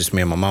grew up with just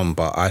me and my mum,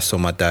 but I saw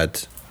my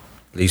dad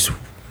at least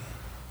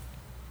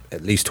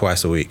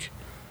twice a week.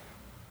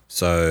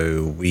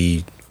 So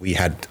we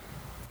had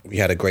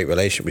a great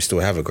relationship. We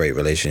still have a great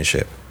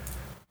relationship.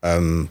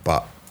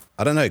 But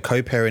I don't know,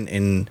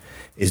 co-parenting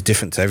is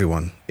different to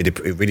everyone. It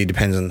really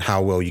depends on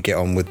how well you get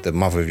on with the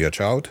mother of your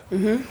child,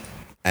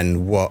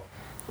 and what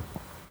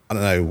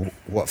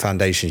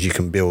foundations you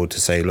can build to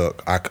say,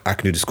 look, I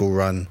can do the school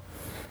run,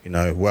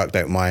 work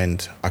don't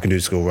mind, I can do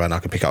the school run, I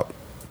can pick up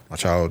my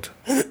child,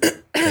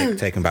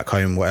 take him back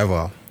home,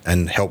 whatever,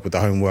 and help with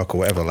the homework or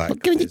whatever.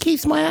 Like, give me the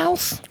keys to my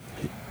house.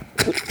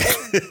 But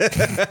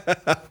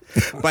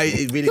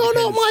it really You're depends.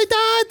 not my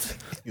dad.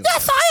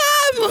 Yes, I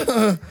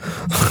am.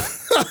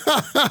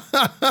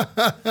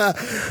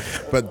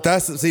 But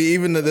there's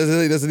even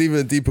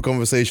a deeper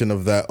conversation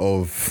of that,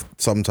 of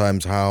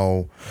sometimes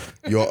how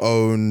your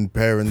own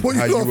parents,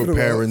 how you were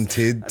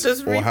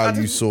parented, or how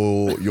you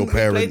saw your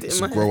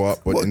parents grow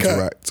up or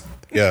interact.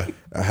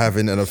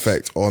 Having an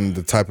effect on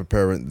the type of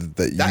parent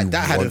that you want to be.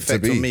 That had an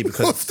effect on me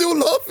because I'm still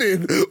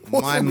laughing.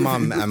 My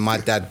mum and my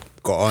dad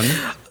got on.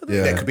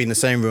 They could be in the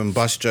same room,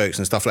 bust jokes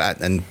and stuff like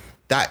that, and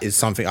that is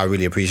something I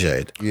really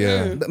appreciated.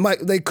 Mike,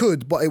 they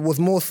could, but it was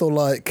more so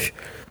like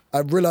I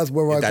realised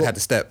where Dad had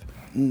to step.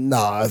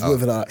 Nah, it's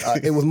with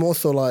that. It was more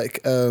so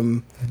like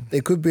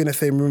they could be in the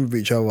same room with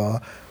each other,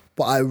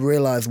 but I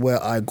realised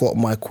where I got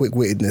my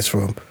quick-wittedness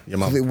from. Your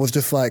mum? It was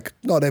just like,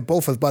 no, they're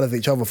both as bad as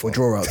each other for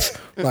draw-outs,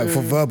 like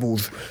for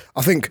verbals.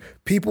 I think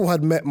people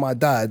had met my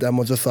dad and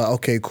were just like,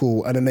 okay,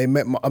 cool. And then they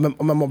met I met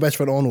my best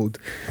friend Arnold.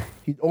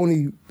 He'd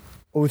only,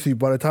 obviously,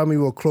 by the time we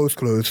were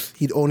close,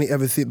 he'd only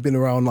ever been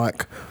around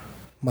like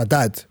my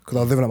dad, because I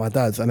was living at my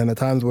dad's. And then the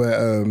times where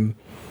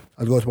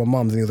I'd go to my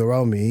mum's and he was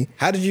around me.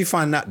 How did you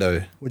find that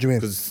though? What do you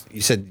mean? Because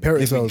you said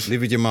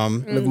live with your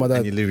mum, live with my dad.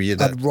 And you live with your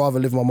dad. I'd rather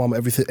live with my mum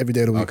every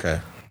day of the week. Okay.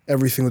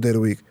 Every single day of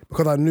the week,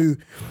 because I knew.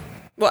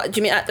 What do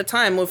you mean at the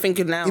time or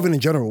thinking now? Even in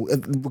general,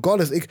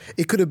 regardless,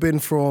 it could have been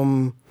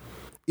from.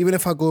 Even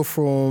if I go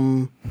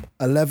from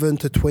 11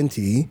 to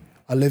 20,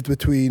 I lived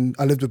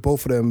with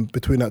both of them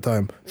between that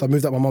time. So I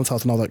moved out my mum's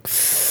house when I was like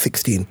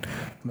 16.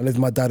 I lived with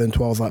my dad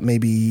until I was like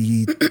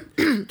maybe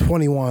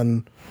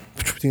 21,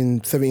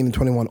 between 17 and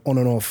 21, on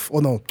and off. Oh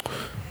no.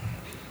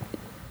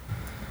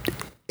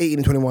 18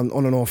 and 21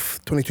 on and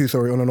off, 22,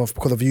 sorry, on and off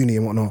because of uni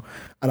and whatnot.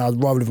 And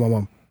I'd rather live with my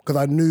mum because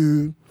I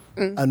knew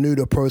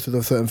the process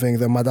of certain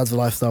things, and my dad's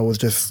lifestyle was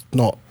just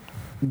not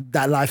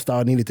that lifestyle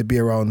I needed to be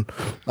around,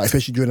 like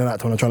especially during the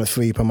night when I'm trying to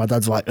sleep, and my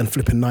dad's like and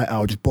flipping night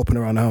out, just bopping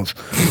around the house.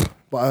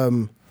 But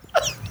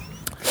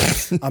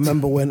I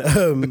remember when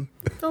I'm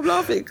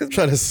laughing because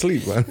trying to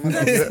sleep, man. my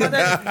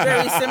dad's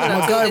very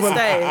similar to this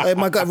day. Hey,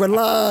 my God,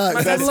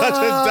 relax. That's such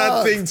a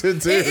dad thing to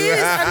do. It is.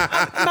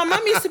 And my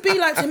mum used to be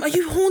like to him, "Are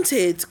you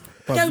haunted?"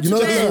 You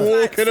know, just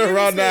walking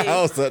around the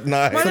house at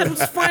night. My dad would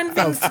find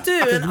things to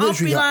do, and I'll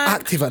be like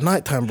active at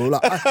night time, bro.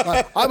 Like,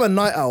 I'm a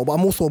night owl, but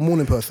I'm also a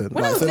morning person.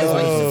 When I was little,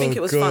 I used to think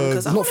it was fun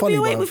because I want to be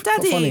awake with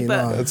daddy.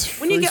 But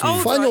when you get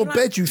older, find your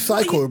bed, you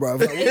psycho, bro.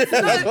 No, exactly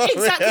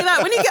that.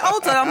 When you get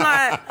older, I'm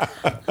like,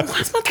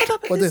 why's my dad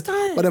up at this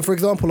time? But then, for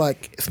example,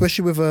 like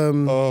especially with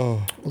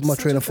what's my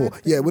trainer for?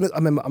 Yeah, I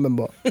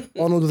remember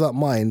Arnold was at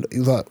Mind. He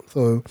was like,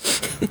 so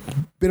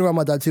been around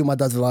my dad too. My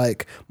dad's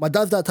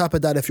that type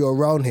of dad. If you're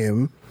around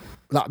him.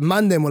 Like,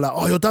 man, them were like,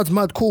 oh, your dad's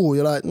mad cool.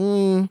 You're like,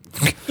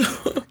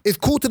 It's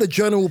cool to the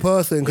general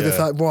person because it's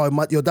like, bro,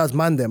 your dad's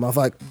man them. I was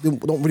like,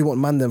 don't really want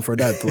man them for a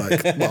dad.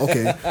 Like, but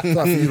okay, it's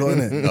not for you,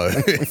 innit?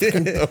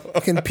 No.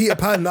 Fucking Peter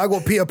Pan. I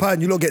got Peter Pan.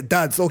 You don't get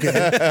dads. Okay.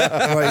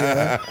 Right,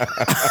 yeah.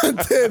 And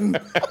then,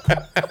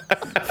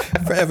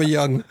 forever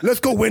young. Let's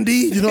go, Wendy.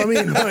 You know what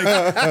I mean?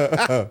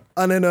 Like,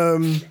 and then,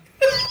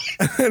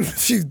 and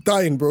she's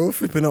dying, bro,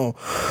 flipping out.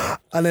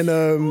 And then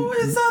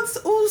it sounds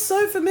all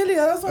so familiar.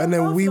 That's what and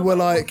then we were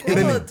like, and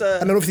then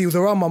obviously he was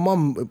around my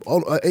mum.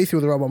 AC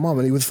was around my mum,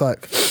 and he was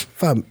like,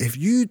 fam, if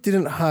you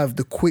didn't have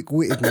the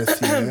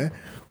quick-wittedness,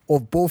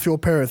 of both your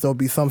parents, there'll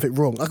be something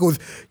wrong. I goes,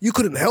 you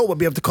couldn't help but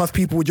be able to cuss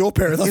people with your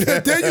parents. I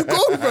said, there you go,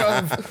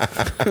 bruv.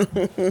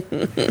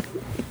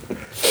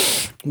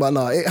 But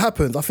nah, it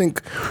happens. I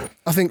think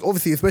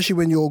obviously, especially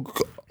when you're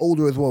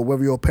older as well,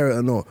 whether you're a parent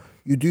or not,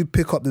 you do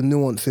pick up the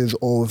nuances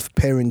of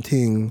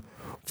parenting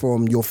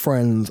from your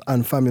friends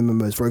and family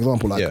members. For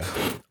example, like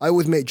I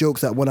always make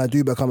jokes that when I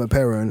do become a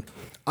parent,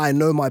 I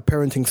know my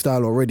parenting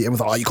style already. Everyone's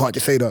like, oh, you can't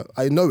just say that.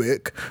 I know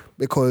it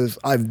because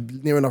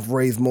I've near enough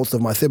raised most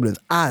of my siblings.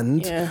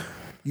 And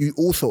you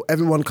also,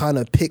 everyone kind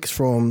of picks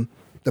from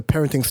the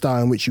parenting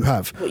style in which you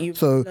have.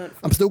 So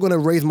I'm still going to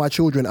raise my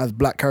children as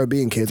Black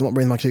Caribbean kids. I'm not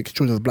raising my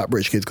children as Black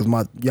British kids because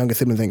my younger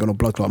siblings ain't got no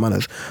blood clot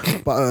manners.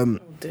 But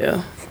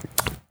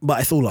but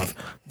it's all love.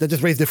 They're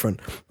just raised different.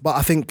 But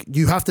I think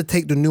you have to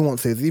take the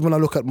nuances. Even when I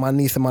look at my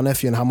niece and my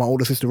nephew and how my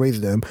older sister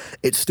raised them,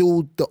 it's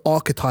still the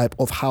archetype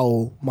of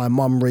how my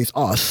mum raised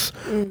us.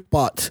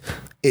 But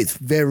it's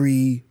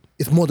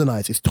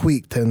modernized, it's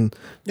tweaked, and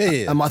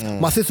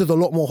my sister's a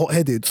lot more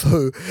hot-headed.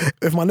 So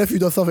if my nephew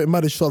does something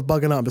mad, she starts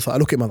bugging out. I'm just like, I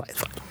look at him like,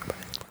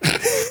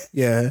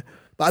 yeah.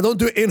 But I don't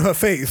do it in her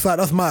face. Like,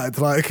 that's mad.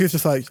 Like, it's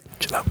just like,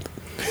 chill out.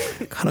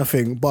 Kind of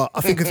thing. But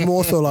I think it's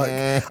more so like,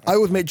 I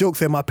always make jokes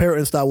saying my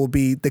parenting style will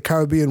be the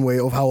Caribbean way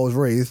of how I was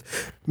raised,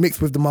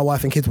 mixed with my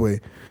wife and kids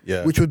way.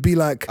 Yeah. Which would be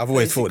like, I've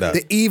always thought that.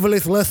 The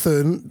evilest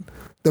lesson,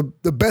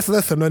 the best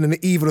lesson learned in the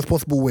evilest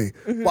possible way.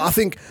 But I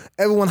think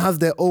everyone has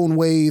their own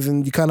ways,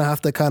 and you kind of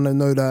have to kind of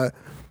know that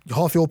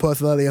half your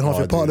personality and half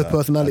your partner's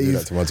personality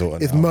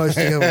is merged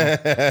together.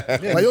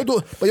 But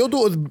your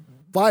daughter's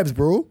vibes,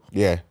 bro.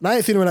 Yeah. I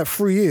ain't seen her in like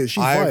 3 years.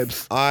 She's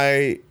vibes.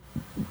 I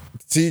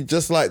see,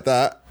 just like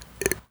that,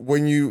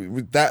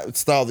 with that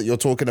style that you're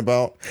talking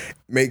about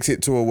makes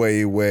it to a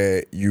way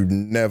where you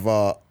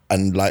never,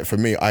 and like for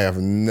me, I have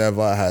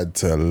never had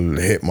to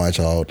hit my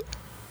child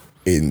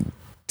in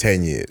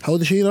 10 years. How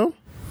old is she now?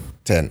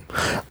 10.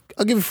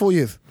 I'll give it 4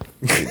 years.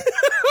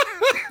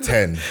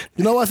 10.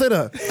 You know why I say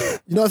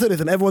that? You know I say this,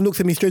 and everyone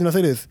looks at me strange when I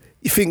say this.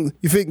 You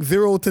think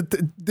 0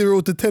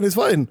 to 10 is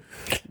fine?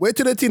 Wait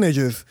till they're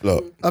teenagers.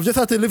 Look, I've just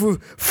had to live with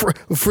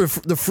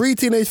the 3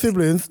 teenage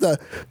siblings that,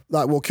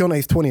 like, well,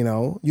 Kyone's 20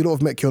 now. You lot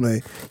have met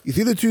Kyone. You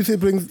see the 2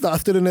 siblings that are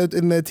still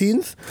in their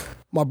teens?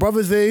 My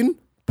brother Zane,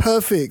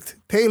 perfect.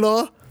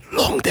 Taylor,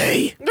 long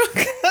day.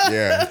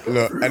 Yeah,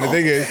 look, and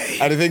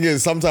the thing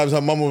is, sometimes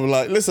her mum will be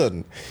like,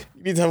 listen,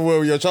 you need to have a word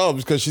with your child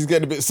because she's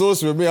getting a bit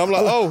saucy with me. I'm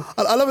like, oh,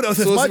 I love it. It's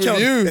my child.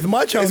 It's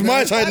my child. It's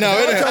my child now,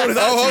 isn't it?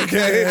 Oh,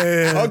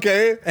 okay. Yeah.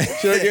 Okay.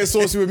 She don't get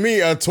saucy with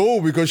me at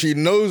all because she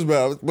knows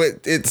better.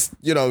 But it's,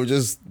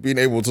 just being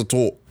able to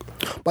talk.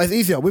 But it's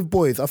easier with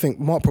boys. I think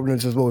my problem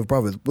is as well with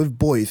brothers. With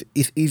boys,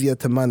 it's easier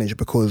to manage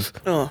because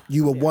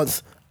you were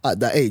once at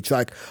that age.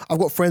 Like, I've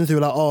got friends who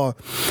are like, oh,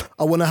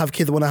 I want to have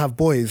kids, I want to have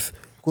boys.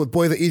 Because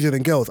boys are easier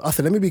than girls. I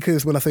said, let me be clear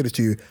when I say this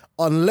to you.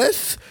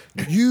 Unless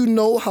you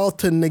know how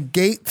to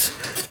negate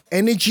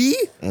energy,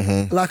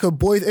 like a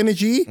boy's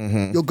energy,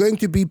 you're going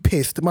to be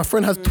pissed. My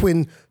friend has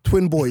twin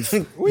boys.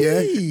 Yeah.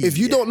 If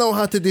you don't know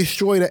how to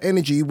destroy the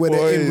energy when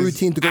they're in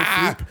routine to go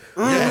sleep,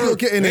 you're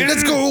getting it.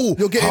 Let's go.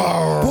 You're getting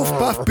boof,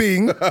 baff,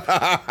 bing,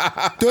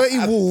 dirty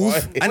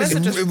walls. And it's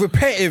just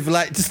repetitive,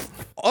 like just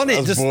on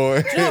it. Just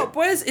boy. You know what,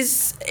 boys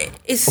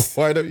is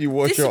why don't you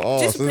wash your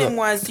ass? Discipline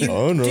wise, you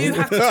do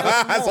have to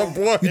That's a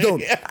boy. You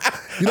don't.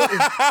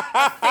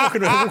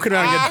 walking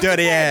around your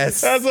dirty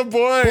ass. That's a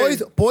boy.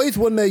 Boys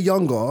when they're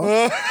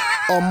younger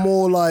are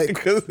more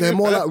like they're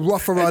more like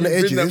rough around the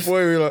edges.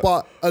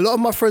 But a lot of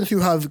my friends who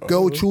have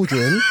girl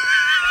children,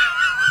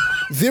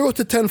 0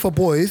 to 10 for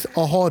boys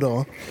are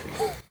harder.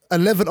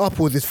 11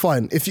 upwards is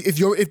fine.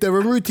 If they're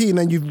a routine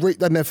and you've rate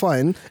then they're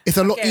fine, it's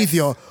a lot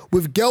easier.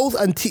 With girls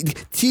and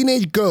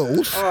teenage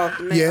girls, I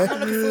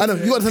know,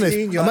 you understand this.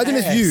 Imagine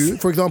it's you,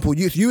 for example,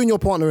 you and your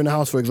partner in the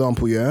house, for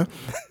example, yeah,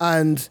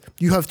 and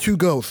you have 2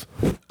 girls,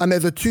 and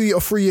there's a 2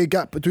 or 3 year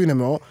gap between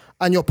them all,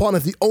 and your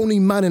partner's the only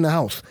man in the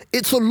house.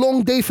 It's a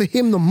long day for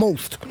him the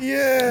most.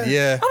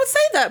 Yeah. I would say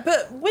that,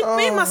 but with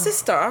me and my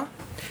sister,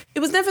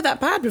 it was never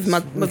that bad with my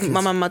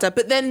mum and my dad.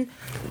 But then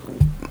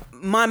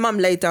my mum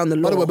laid down the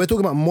law. By the way, we're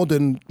talking about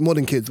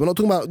modern kids. We're not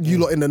talking about you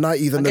lot in the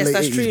 90s and the late 80s,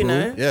 that's true, you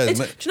know? Yeah, do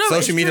you know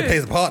social media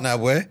plays a part now,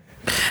 boy.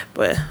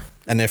 But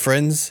and their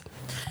friends.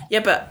 Yeah,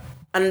 but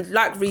and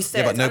like Reece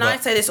said, I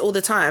say this all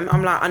the time,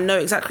 I'm like, I know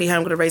exactly how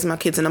I'm going to raise my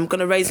kids, and I'm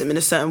going to raise them in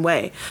a certain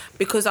way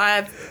because I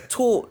have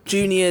taught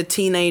junior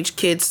teenage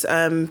kids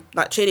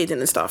like cheerleading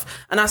and stuff,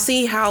 and I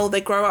see how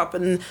they grow up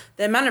and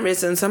their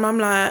mannerisms, and I'm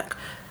like,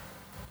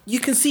 you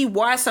can see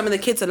why some of the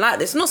kids are like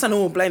this. I'm not saying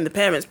all blame the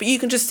parents, but you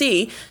can just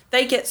see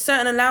they get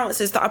certain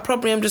allowances that I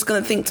probably am just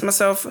going to think to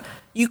myself,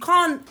 you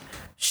can't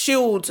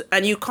shield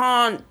and you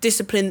can't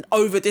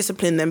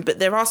over-discipline them, but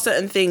there are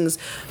certain things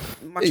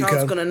my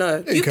child's going to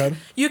know.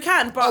 You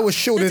can, but I was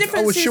shielded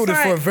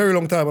for a very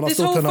long time and I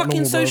still turn out normal,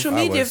 this whole fucking social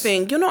media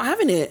thing, you're not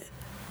having it.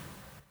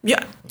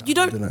 Yeah, you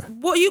don't.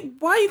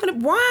 Why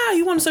are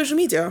you on social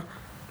media?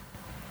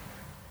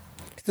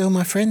 Still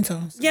my friends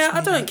on. Yeah, I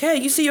don't care.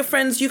 You see your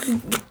friends, you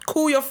can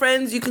call your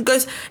friends, you can go.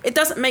 It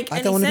doesn't make any sense.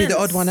 I don't want to be the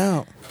odd one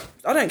out.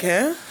 I don't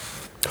care.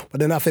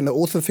 But then I think the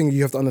also thing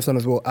you have to understand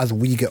as well, as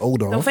we get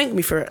older. Don't thank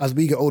me for it. As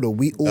we get older,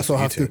 we also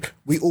have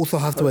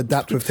to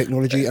adapt with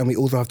technology, and we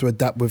also have to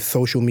adapt with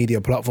social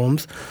media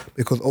platforms,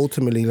 because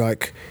ultimately,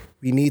 like,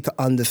 we need to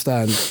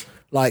understand.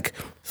 Like,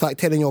 it's like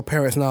telling your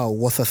parents now,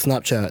 what's a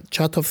Snapchat?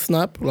 Chat of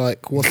Snap?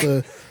 Like, what's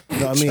a, you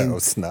know what I mean?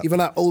 Snap. Even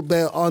like old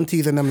their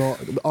aunties and them,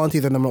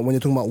 when you're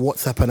talking about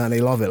WhatsApp and that,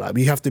 they love it. Like,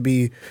 we have to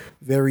be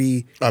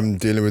very. I'm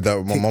dealing with that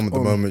with my mum at the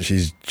moment.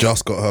 She's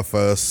just got her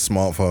first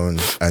smartphone,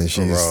 and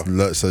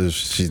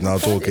she's now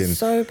talking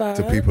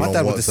to people on WhatsApp. My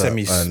dad would send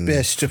me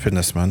bare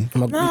stupidness, man.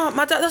 No,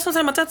 my dad. That's what I'm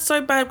saying. My dad's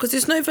so bad because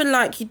it's not even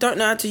like he don't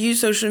know how to use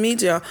social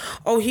media.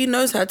 Oh, he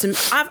knows how to.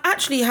 I've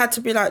actually had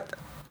to be like,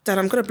 Dad,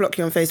 I'm going to block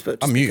you on Facebook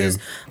just because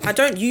I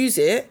don't use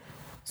it,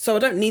 so I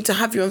don't need to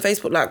have you on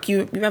Facebook. Like,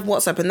 you have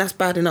WhatsApp and that's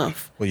bad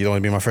enough. Well, you don't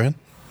want to be my friend?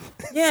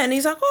 Yeah, and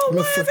he's like, oh,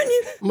 why haven't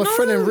you? My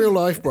friend in real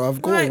life,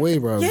 bruv. Go away,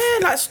 bruv.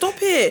 Yeah, like, stop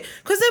it.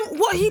 Because then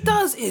what he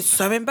does is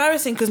so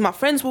embarrassing because my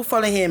friends will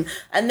follow him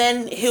and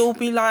then he'll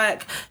be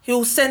like,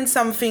 he'll send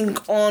something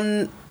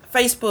on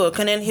Facebook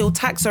and then he'll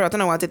tag her. I don't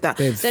know why I did that.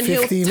 There's then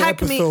 15 he'll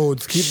tag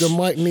episodes. Keep the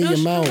mic near your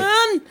mouth.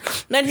 Man.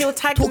 Then he'll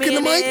tag me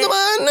in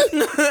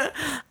it.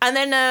 And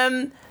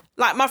then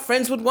like my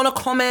friends would want to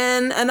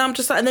comment, and I'm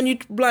just like, and then you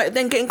like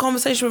then get in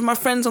conversation with my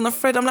friends on the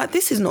thread. I'm like,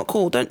 this is not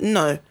cool.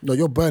 No,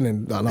 you're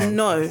burning that now.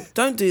 No,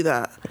 don't do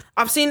that.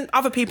 I've seen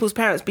other people's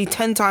parents be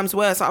 10 times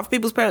worse. Like, other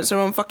people's parents are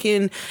on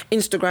fucking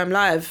Instagram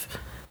Live.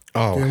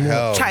 Oh,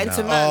 hell chatting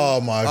to men.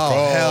 Oh, my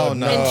God. Hell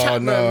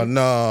no.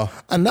 No.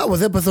 And that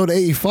was episode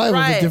 85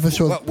 of the different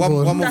show. One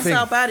more That's thing.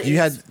 How bad it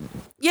is.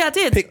 Yeah, I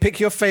did.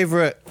 Pick your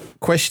favourite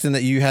question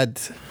that you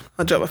had.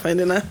 I dropped my phone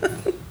in there.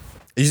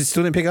 You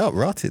still didn't pick it up?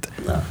 Rotted.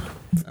 No.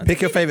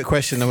 Pick your favourite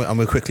question and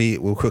we'll quickly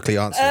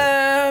answer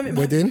it.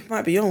 Wedding?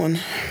 Might be your one.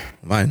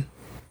 Mine?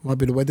 Might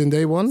be the wedding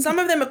day one. Some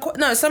of them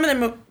are some of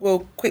them are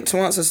quick to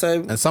answer.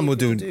 So and some we'll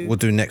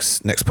do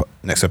next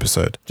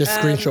episode. Just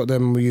screenshot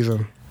them and we'll use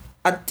them.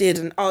 I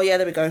didn't. Oh yeah,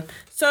 there we go.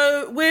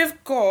 So we've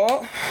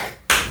got.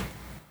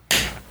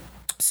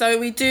 So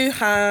we do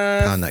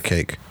have. Pound that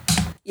cake.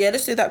 Yeah,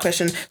 let's do that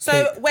question.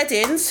 So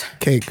weddings.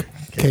 Cake.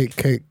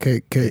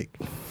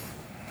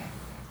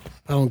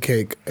 Pound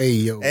cake. Hey,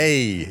 yo.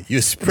 Hey,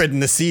 you're spreading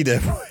the seed there,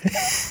 boy.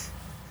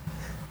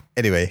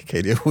 Anyway,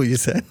 Katie, what you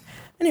said?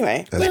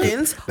 Anyway,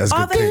 weddings.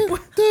 Are they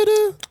worth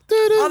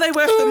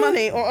the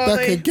money or are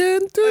they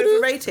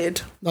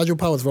overrated? Nigel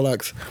Powers,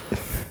 relax.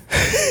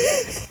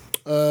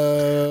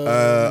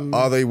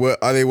 Are they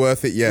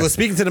worth it? Yes. Well,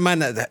 speaking to the man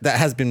that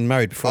has been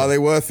married before. Are they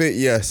worth it?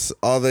 Yes.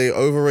 Are they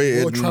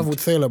overrated? You're a travelled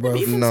sailor, bro.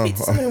 No. Speak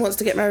to someone who wants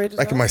to get married.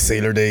 Back in my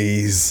sailor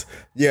days.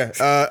 Yeah.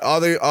 Are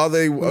they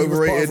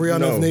overrated?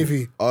 No.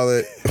 Navy. Are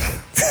they?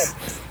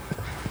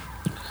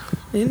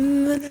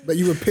 But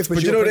you were pissed.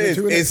 But you know what it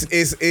is?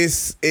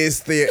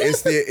 It's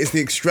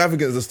the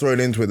extravagance that's thrown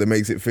into it that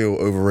makes it feel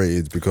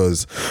overrated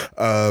because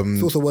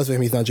it's also worse for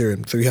him. He's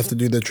Nigerian, so you have to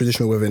do the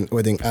traditional wedding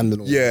and the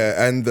normal.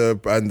 Yeah, and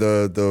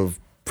the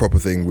proper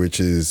thing, which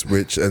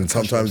and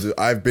sometimes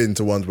I've been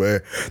to ones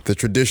where the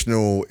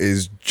traditional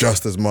is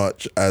just as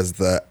much as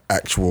the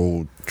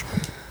actual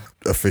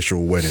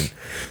official wedding.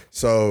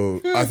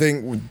 So I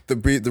think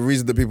the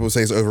reason that people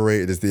say it's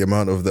overrated is the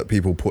amount of that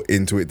people put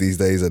into it these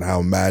days, and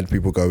how mad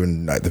people go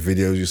in, like the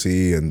videos you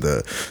see and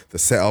the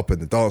setup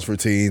and the dance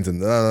routines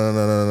and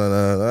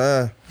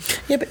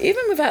Yeah, but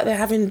even without there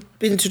having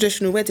been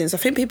traditional weddings, I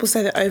think people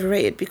say they're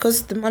overrated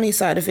because the money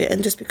side of it,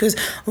 and just because,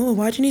 oh,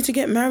 why do you need to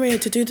get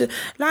married to do the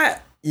like?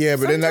 Yeah,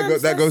 but then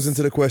that goes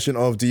into the question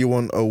of, do you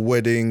want a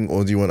wedding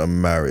or do you want a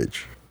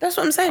marriage? That's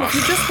what I'm saying. If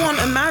you just want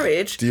a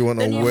marriage, do you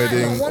want a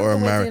wedding or a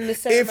marriage?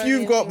 If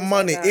you've got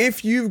money,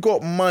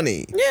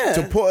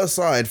 to put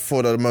aside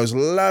for the most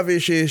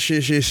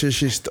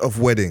lavishest of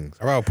weddings,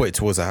 I'll put it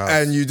towards a house.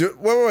 And you do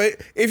wait.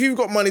 If you've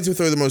got money to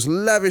throw the most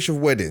lavish of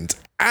weddings,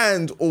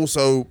 and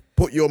also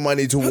put your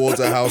money towards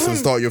a house and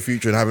start your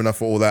future and have enough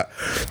for all that,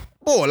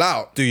 ball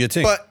out. Do your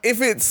thing. But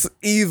if it's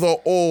either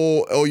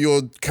or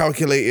you're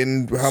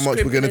calculating how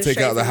much we're going to take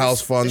out of the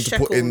house fund to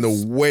put in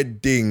the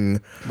wedding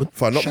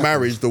fund, not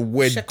marriage, the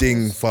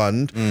wedding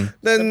fund,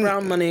 then the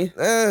brown money.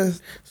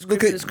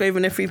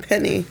 Scraping every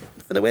penny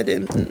for the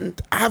wedding.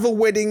 Have a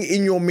wedding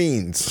in your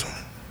means.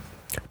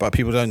 But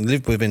people don't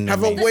live within their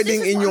means. Have a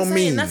wedding in your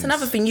means. That's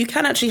another thing. You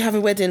can actually have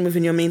a wedding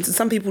within your means, and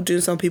some people do,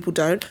 some people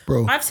don't.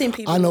 Bro, I've seen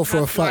people. I know for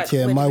a fact,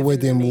 my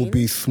wedding will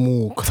be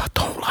small because I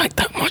don't like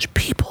that much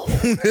people.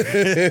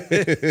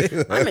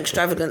 I'm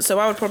extravagant, so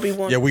I would probably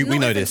want. Yeah, we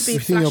know this.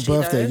 We've seen your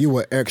birthday. You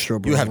were extra,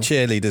 bro. You have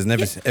cheerleaders and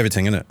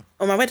everything in it.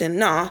 On my wedding,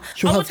 nah.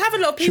 I would have a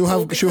lot of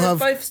people.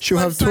 She'll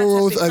have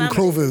Toros and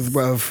Clovers,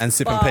 bruv. And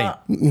sip and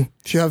paint.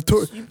 She'll have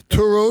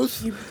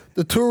Toros,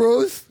 the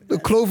Toros, the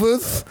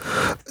Clovers,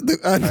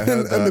 and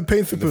the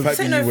paint sippers. This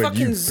ain't no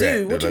fucking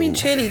zoo. What do you mean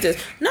cheerleaders?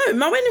 No,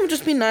 my wedding would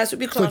just be nice. It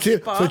would be classy.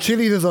 So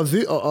cheerleaders are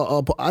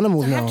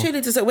animals now. Have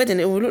cheerleaders at wedding.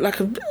 It would look like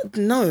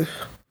no.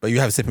 But you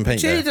have sip and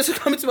paint. Cheerleaders who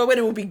come to my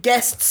wedding will be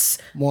guests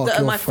that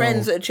are my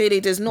friends that are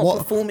cheerleaders, not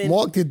performing.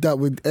 Mark did that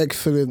with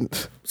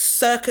excellent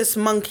circus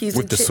monkeys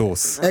with the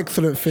sauce.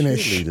 Excellent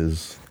finish.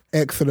 Cheerleaders.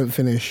 Excellent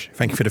finish.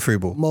 Thank you for the free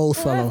ball. Mo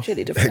Salah.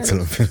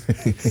 Excellent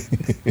finish.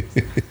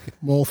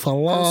 Mo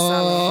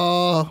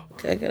Salah.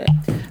 Okay, I get it.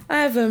 I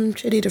have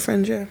cheerleader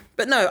friends, yeah.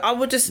 But no,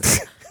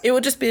 it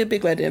would just be a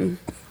big wedding.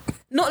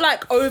 Not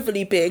like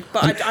overly big,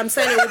 but I'm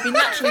saying it would be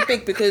naturally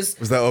big because...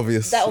 Was that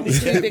obvious? That would be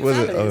two big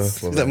families.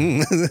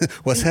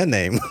 What's her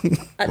name?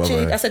 I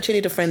said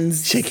cheerleader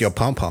friends. Shake your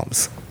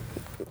pom-poms.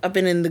 I've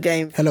been in the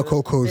game Hello,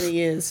 Cocos. many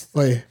years.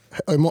 Wait.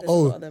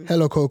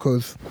 Hello,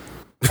 Cocos.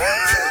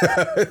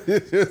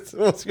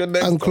 What's your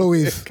name? And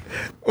Chloe's.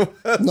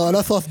 No,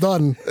 that's us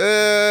done.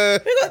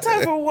 We got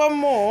time for one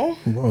more.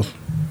 What?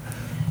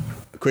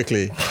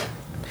 Quickly. I'm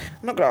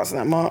not going to answer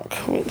that, Mark.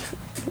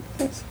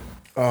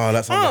 Oh,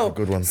 that sounds like a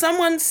good one.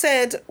 Someone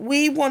said,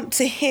 we want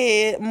to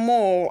hear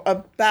more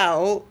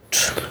about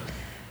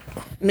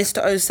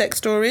Mr. O's sex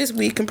stories.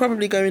 We can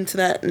probably go into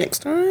that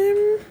next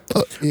time.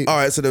 All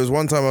right, so there was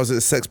one time I was at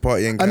a sex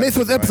party in and this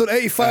was episode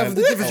 85 of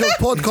the Different Show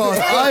podcast.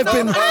 I've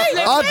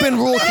been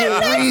raw to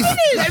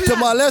Reese. To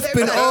my left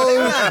been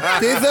O.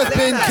 This has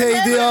been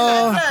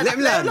KDR. Let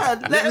him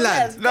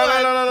land.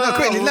 No,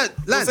 quickly, land.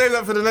 We'll save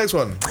that for the next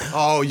one.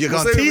 Oh, you're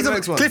going to tease him.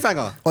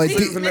 Cliffhanger.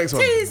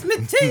 Tease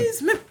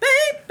me, baby.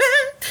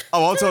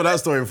 Oh, I'll tell that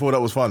story before.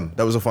 That was fun.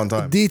 That was a fun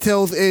time.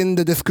 Details in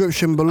the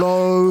description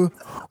below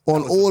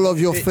on all of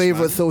your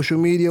favorite social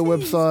media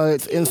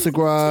websites,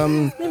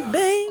 Instagram.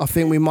 I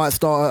think we might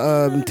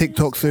start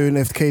TikTok soon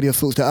if Kadia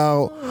sorts it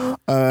out.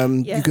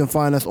 You can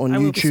find us on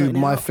YouTube,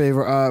 my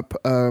favorite app.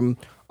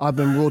 I've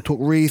been Raw Talk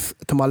Reese.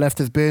 To my left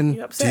has been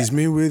Tease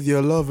me with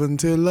your love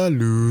until I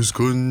lose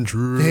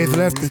control. To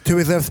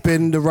his left's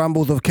been the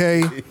Rambles of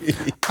K.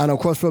 And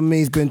across from me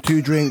has been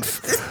Two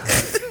Drinks.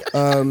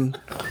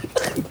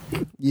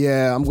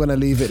 Yeah, I'm gonna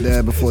leave it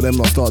there before them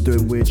not start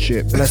doing weird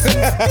shit.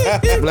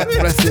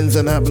 Blessings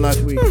and have a nice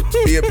week.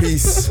 Be at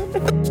peace.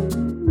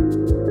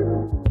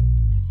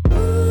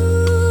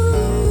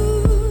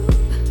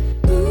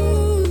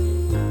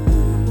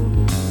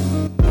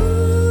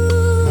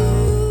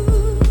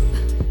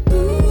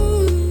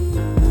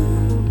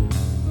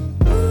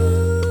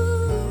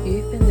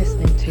 You've been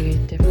listening to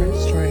Different